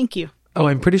 No, thank you. Oh,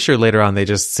 I'm pretty sure later on they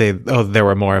just say, oh, there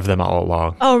were more of them all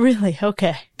along. Oh, really?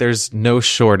 Okay. There's no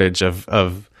shortage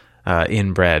of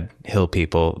inbred hill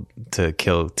people to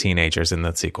kill teenagers in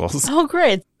the sequels. Oh,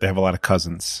 great. They have a lot of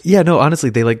cousins. Yeah, no, honestly,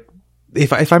 they like,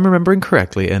 if I'm remembering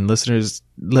correctly, and listeners,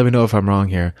 let me know if I'm wrong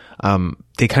here,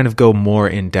 they kind of go more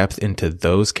in depth into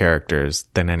those characters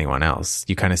than anyone else.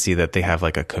 You kind of see that they have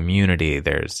like a community.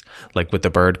 There's like with the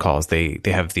bird calls, they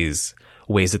have these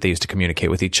ways that they use to communicate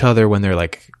with each other when they're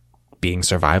like being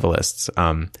survivalists.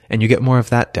 And you get more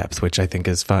of that depth, which I think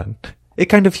is fun. It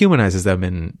kind of humanizes them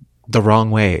in the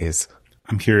wrong ways.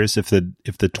 I'm curious if the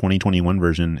 2021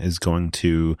 version is going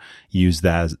to use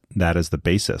that as the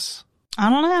basis. I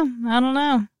don't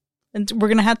know. And we're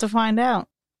going to have to find out.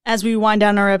 As we wind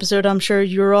down our episode, I'm sure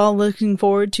you're all looking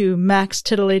forward to Mac's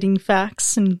titillating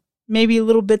facts and maybe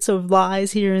little bits of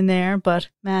lies here and there. But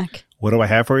Mac, what do I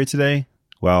have for you today?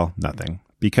 Well, nothing.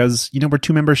 Because, we're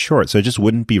 2 members short, so it just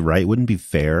wouldn't be right, wouldn't be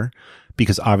fair,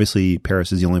 because obviously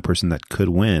Paris is the only person that could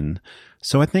win.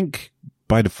 So I think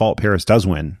by default, Paris does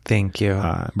win. Thank you.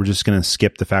 We're just going to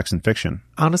skip the facts and fiction.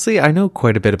 Honestly, I know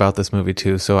quite a bit about this movie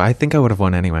too, so I think I would have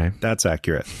won anyway. That's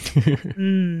accurate.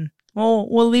 Well,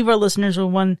 we'll leave our listeners with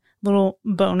one little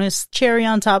bonus cherry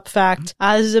on top fact.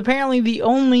 This is apparently the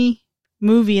only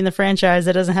movie in the franchise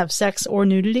that doesn't have sex or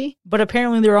nudity, but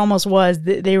apparently there almost was.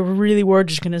 They really were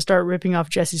just going to start ripping off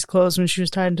Jessie's clothes when she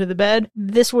was tied into the bed.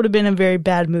 This would have been a very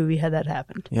bad movie had that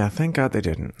happened. Yeah, thank God they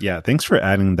didn't. Yeah, thanks for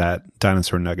adding that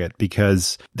dinosaur nugget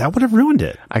because that would have ruined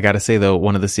it. I gotta say though,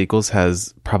 one of the sequels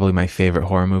has probably my favorite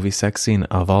horror movie sex scene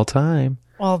of all time.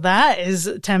 Well, that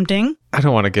is tempting. I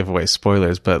don't want to give away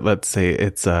spoilers, but let's say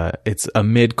it's a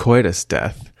mid-coitus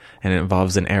death. and it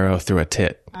involves an arrow through a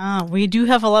tit. We do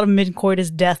have a lot of mid-coitus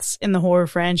deaths in the horror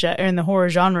franchise, or in the horror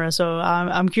genre, so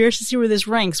I'm curious to see where this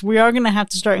ranks. We are going to have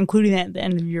to start including that at the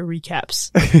end of your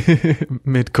recaps.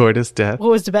 Mid-coitus death.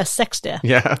 What was the best sex death?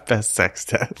 Yeah, best sex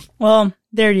death. Well,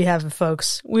 there you have it,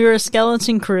 folks. We were a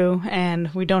skeleton crew,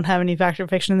 and we don't have any fact or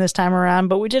fiction this time around,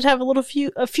 but we did have a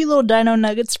few little dino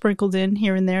nuggets sprinkled in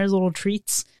here and there as little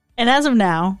treats. And as of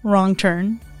now, Wrong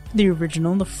Turn, the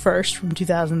original, the first from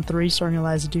 2003, starring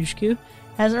Eliza Dushku,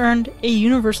 has earned a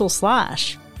universal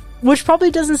slash. Which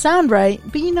probably doesn't sound right,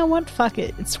 but you know what? Fuck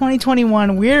it. It's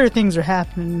 2021. Weirder things are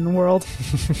happening in the world.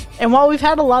 And while we've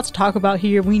had a lot to talk about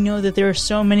here, we know that there are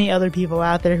so many other people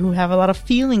out there who have a lot of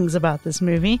feelings about this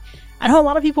movie. I know a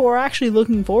lot of people are actually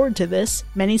looking forward to this.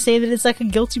 Many say that it's like a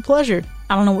guilty pleasure.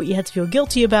 I don't know what you have to feel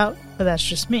guilty about, but that's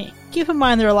just me. Keep in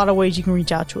mind there are a lot of ways you can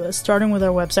reach out to us, starting with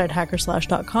our website,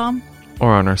 hackerslash.com.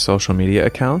 Or on our social media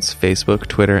accounts, Facebook,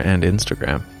 Twitter, and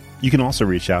Instagram. You can also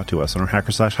reach out to us on our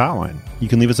Hacker Slash hotline. You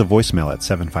can leave us a voicemail at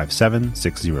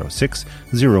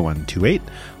 757-606-0128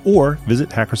 or visit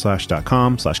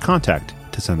hackerslash.com/contact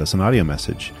to send us an audio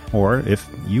message. Or if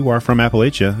you are from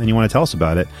Appalachia and you want to tell us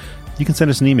about it, you can send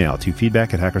us an email to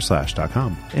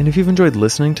feedback@hackerslash.com. And if you've enjoyed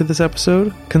listening to this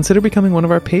episode, consider becoming one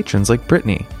of our patrons like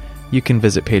Brittany. You can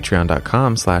visit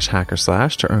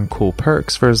patreon.com/hackerslash to earn cool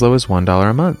perks for as low as $1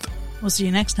 a month. We'll see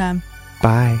you next time.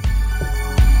 Bye.